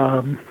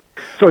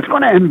 So it's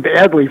going to end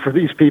badly for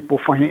these people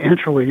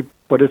financially,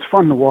 but it's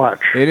fun to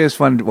watch. It is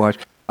fun to watch.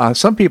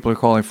 Some people are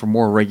calling for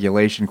more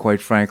regulation,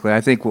 quite frankly.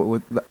 I think,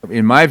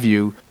 in my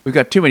view, we've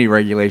got too many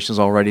regulations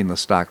already in the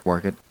stock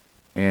market.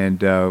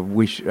 And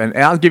and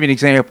I'll give you an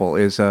example,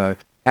 is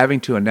having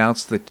to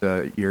announce that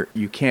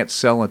you can't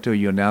sell until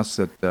you announce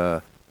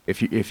that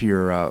if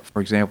you're,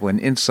 for example, an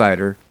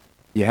insider,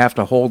 you have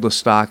to hold the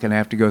stock and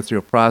have to go through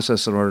a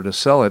process in order to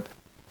sell it.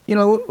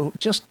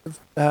 Just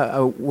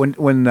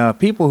when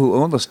people who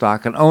own the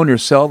stock and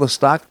owners sell the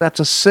stock,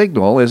 that's a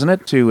signal, isn't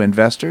it, to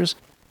investors?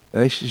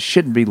 They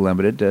shouldn't be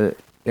limited.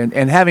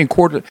 And having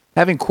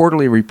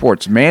quarterly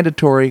reports,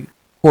 mandatory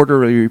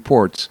quarterly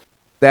reports,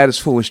 that is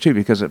foolish too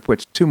because it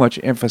puts too much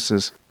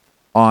emphasis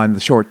on the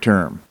short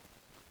term.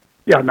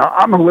 Yeah, now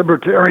I'm a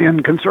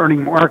libertarian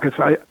concerning markets.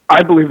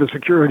 I believe the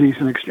Securities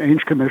and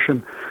Exchange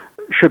Commission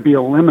should be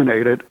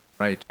eliminated.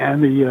 Right.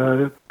 And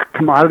the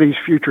Commodities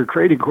Future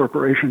Trading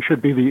Corporation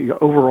should be the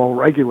overall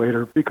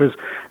regulator because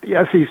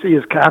the SEC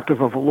is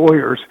captive of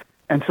lawyers,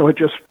 and so it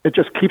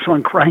just keeps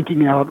on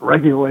cranking out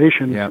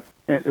regulations,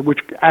 which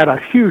add a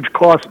huge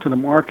cost to the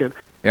market.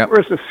 Yep.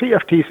 Whereas the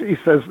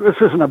CFTC says this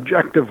is an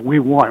objective we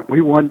want.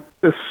 We want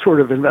this sort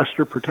of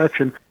investor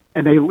protection,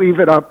 and they leave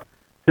it up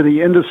to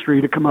the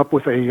industry to come up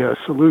with a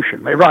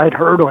solution. They ride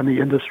herd on the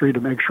industry to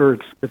make sure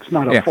it's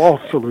not a false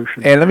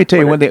solution. And let me tell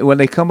you, when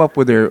they come up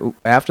with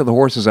after the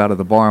horse is out of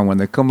the barn, when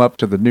they come up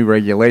to the new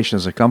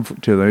regulations that come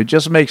to them, it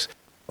just makes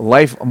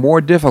life more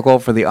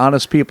difficult for the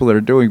honest people that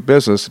are doing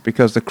business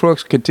because the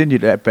crooks continue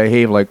to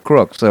behave like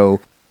crooks.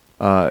 So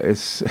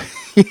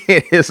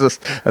it is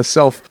a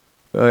self.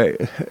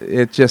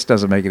 It just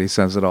doesn't make any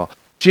sense at all.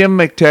 Jim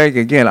McTagg,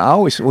 again,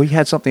 we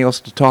had something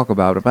else to talk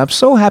about. I'm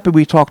so happy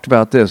we talked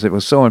about this. It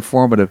was so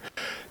informative.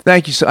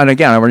 Thank you. And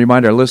again, I want to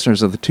remind our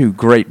listeners of the two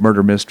great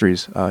murder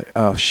mysteries,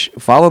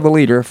 Follow the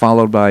Leader,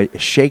 followed by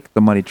Shake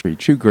the Money Tree.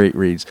 Two great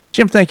reads.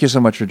 Jim, thank you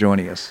so much for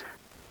joining us.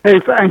 Hey,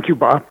 thank you,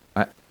 Bob.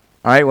 All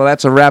right, well,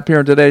 that's a wrap here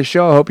on today's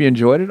show. I hope you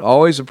enjoyed it.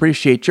 Always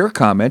appreciate your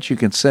comments. You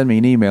can send me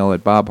an email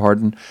at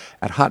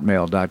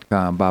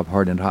bobharden@hotmail.com,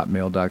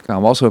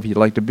 bobharden@hotmail.com. Also, if you'd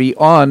like to be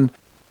on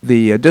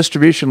the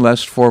distribution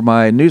list for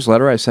my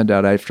newsletter I send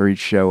out after each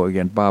show,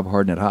 again,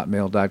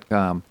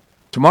 bobharden@hotmail.com.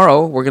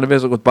 Tomorrow, we're going to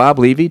visit with Bob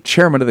Levy,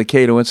 chairman of the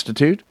Cato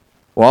Institute.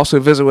 We'll also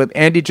visit with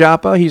Andy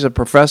Joppa. He's a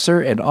professor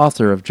and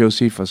author of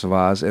Josephus of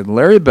Oz. And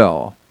Larry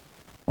Bell,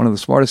 one of the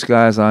smartest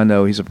guys I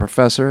know. He's a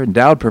professor,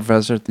 endowed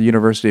professor at the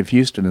University of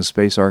Houston in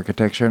space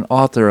architecture and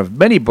author of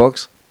many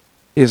books.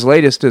 His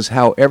latest is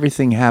How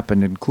Everything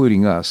Happened,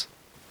 Including Us.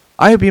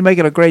 I hope you make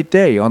it a great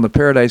day on the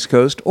Paradise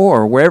Coast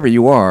or wherever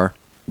you are.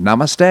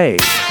 Namaste.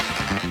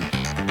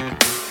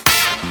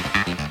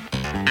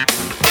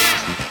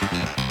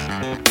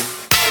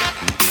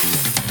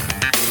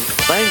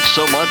 Thanks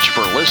so much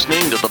for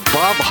listening to The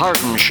Bob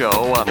Harden Show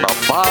on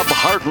the Bob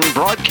Harden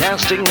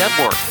Broadcasting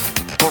Network.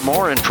 For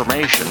more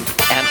information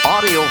and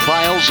audio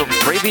files of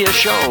previous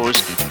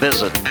shows,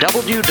 visit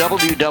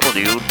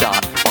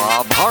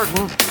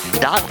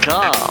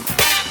www.bobharden.com.